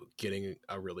of, like, getting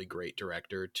a really great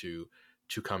director to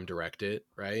come direct it,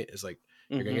 right? Is like,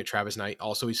 you're going to get Travis Knight.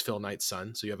 Also, he's Phil Knight's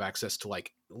son, so you have access to,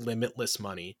 like, limitless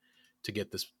money to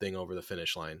get this thing over the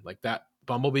finish line. Like, that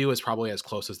Bumblebee was probably as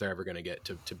close as they're ever going to get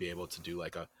to be able to do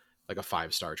like a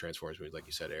 5-star Transformers movie, like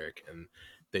you said, Eric. And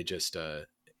they just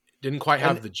didn't quite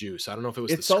have the juice. I don't know if it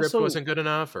was the script wasn't good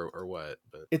enough or what,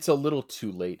 but it's a little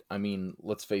too late. I mean,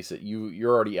 let's face it, you're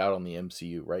already out on the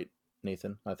MCU, right,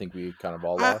 Nathan? I think we kind of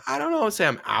all are. I don't know, say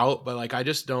I'm out, but, like,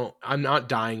 I'm not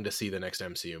dying to see the next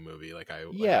MCU movie like I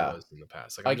was in the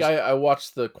past. Like, I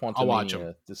watched the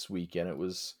Quantumania this week, and it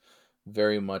was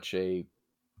very much a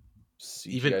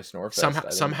CGI snore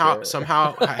fest.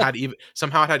 Somehow it had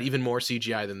even more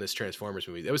CGI than this Transformers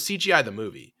movie. It was CGI the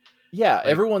movie. Yeah, like,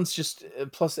 everyone's just,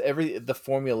 plus the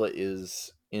formula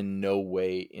is in no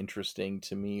way interesting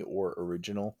to me or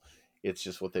original. It's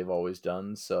just what they've always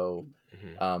done. So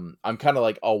I'm kind of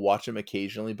like, I'll watch them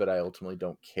occasionally, but I ultimately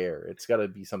don't care. It's got to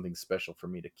be something special for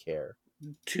me to care.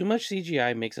 Too much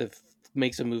CGI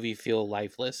makes a movie feel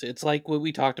lifeless. It's like what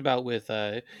we talked about with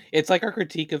it's like our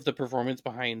critique of the performance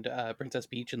behind Princess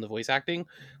Peach and the voice acting.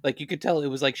 Like, you could tell it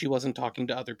was like she wasn't talking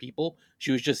to other people.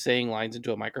 She was just saying lines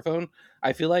into a microphone.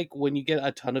 I feel like when you get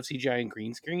a ton of CGI and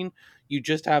green screen,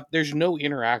 there's no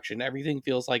interaction. Everything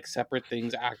feels like separate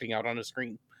things acting out on a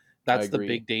screen. That's the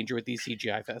big danger with these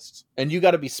CGI fests. And you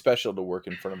got to be special to work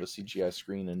in front of a CGI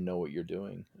screen and know what you're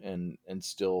doing and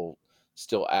still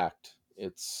act.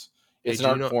 It's an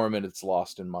art form, and it's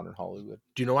lost in modern Hollywood.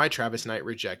 Do you know why Travis Knight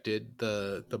rejected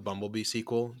the Bumblebee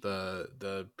sequel,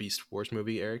 the Beast Wars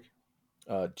movie, Eric?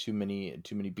 Too many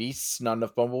beasts, not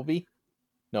enough Bumblebee.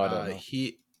 No, I don't know.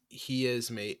 he's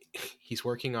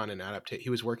working on an adaptation. He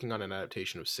was working on an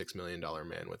adaptation of $6 Million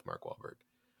Man with Mark Wahlberg.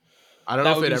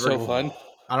 That would be so fun.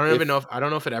 I don't even know if I don't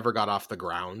know if it ever got off the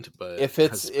ground, but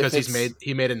because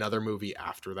he made another movie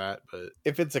after that. But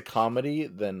if it's a comedy,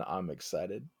 then I'm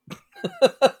excited.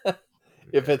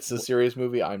 If it's a serious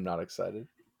movie, I'm not excited.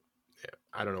 Yeah,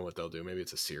 I don't know what they'll do. Maybe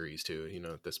it's a series too.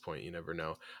 At this point, you never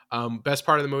know. Best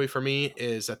part of the movie for me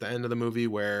is at the end of the movie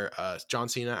where John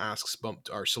Cena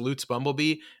salutes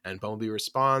Bumblebee, and Bumblebee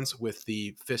responds with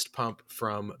the fist pump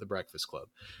from The Breakfast Club.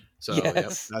 So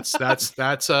Yes. Yep,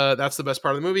 that's the best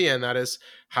part of the movie, and that is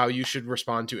how you should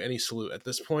respond to any salute at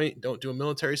this point. Don't do a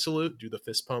military salute. Do the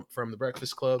fist pump from The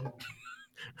Breakfast Club.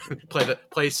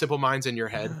 play Simple Minds in your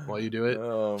head while you do it.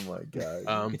 Oh my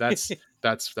god. That's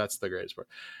the greatest part.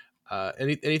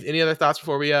 Any other thoughts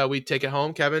before we take it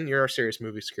home, Kevin? You're our serious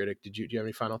movies critic. Do you have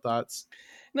any final thoughts?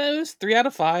 No, it was 3 out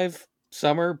of 5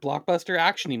 summer blockbuster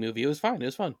actiony movie. It was fine. It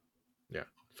was fun. Yeah,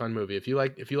 fun movie. If you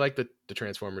like the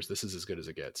Transformers, this is as good as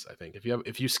it gets. I think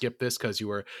if you skip this because you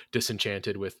were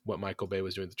disenchanted with what Michael Bay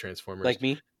was doing with the Transformers, like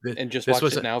me, and just this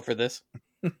watch it now for this.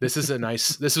 This was a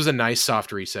nice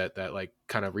soft reset that like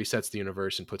kind of resets the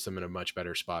universe and puts them in a much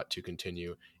better spot to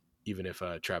continue, even if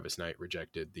Travis Knight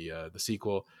rejected the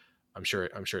sequel. I'm sure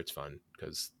it's fun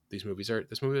because this movie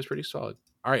was pretty solid.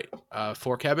 All right,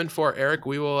 for Kevin, for Eric,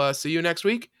 we will see you next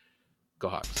week. Go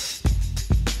Hawks.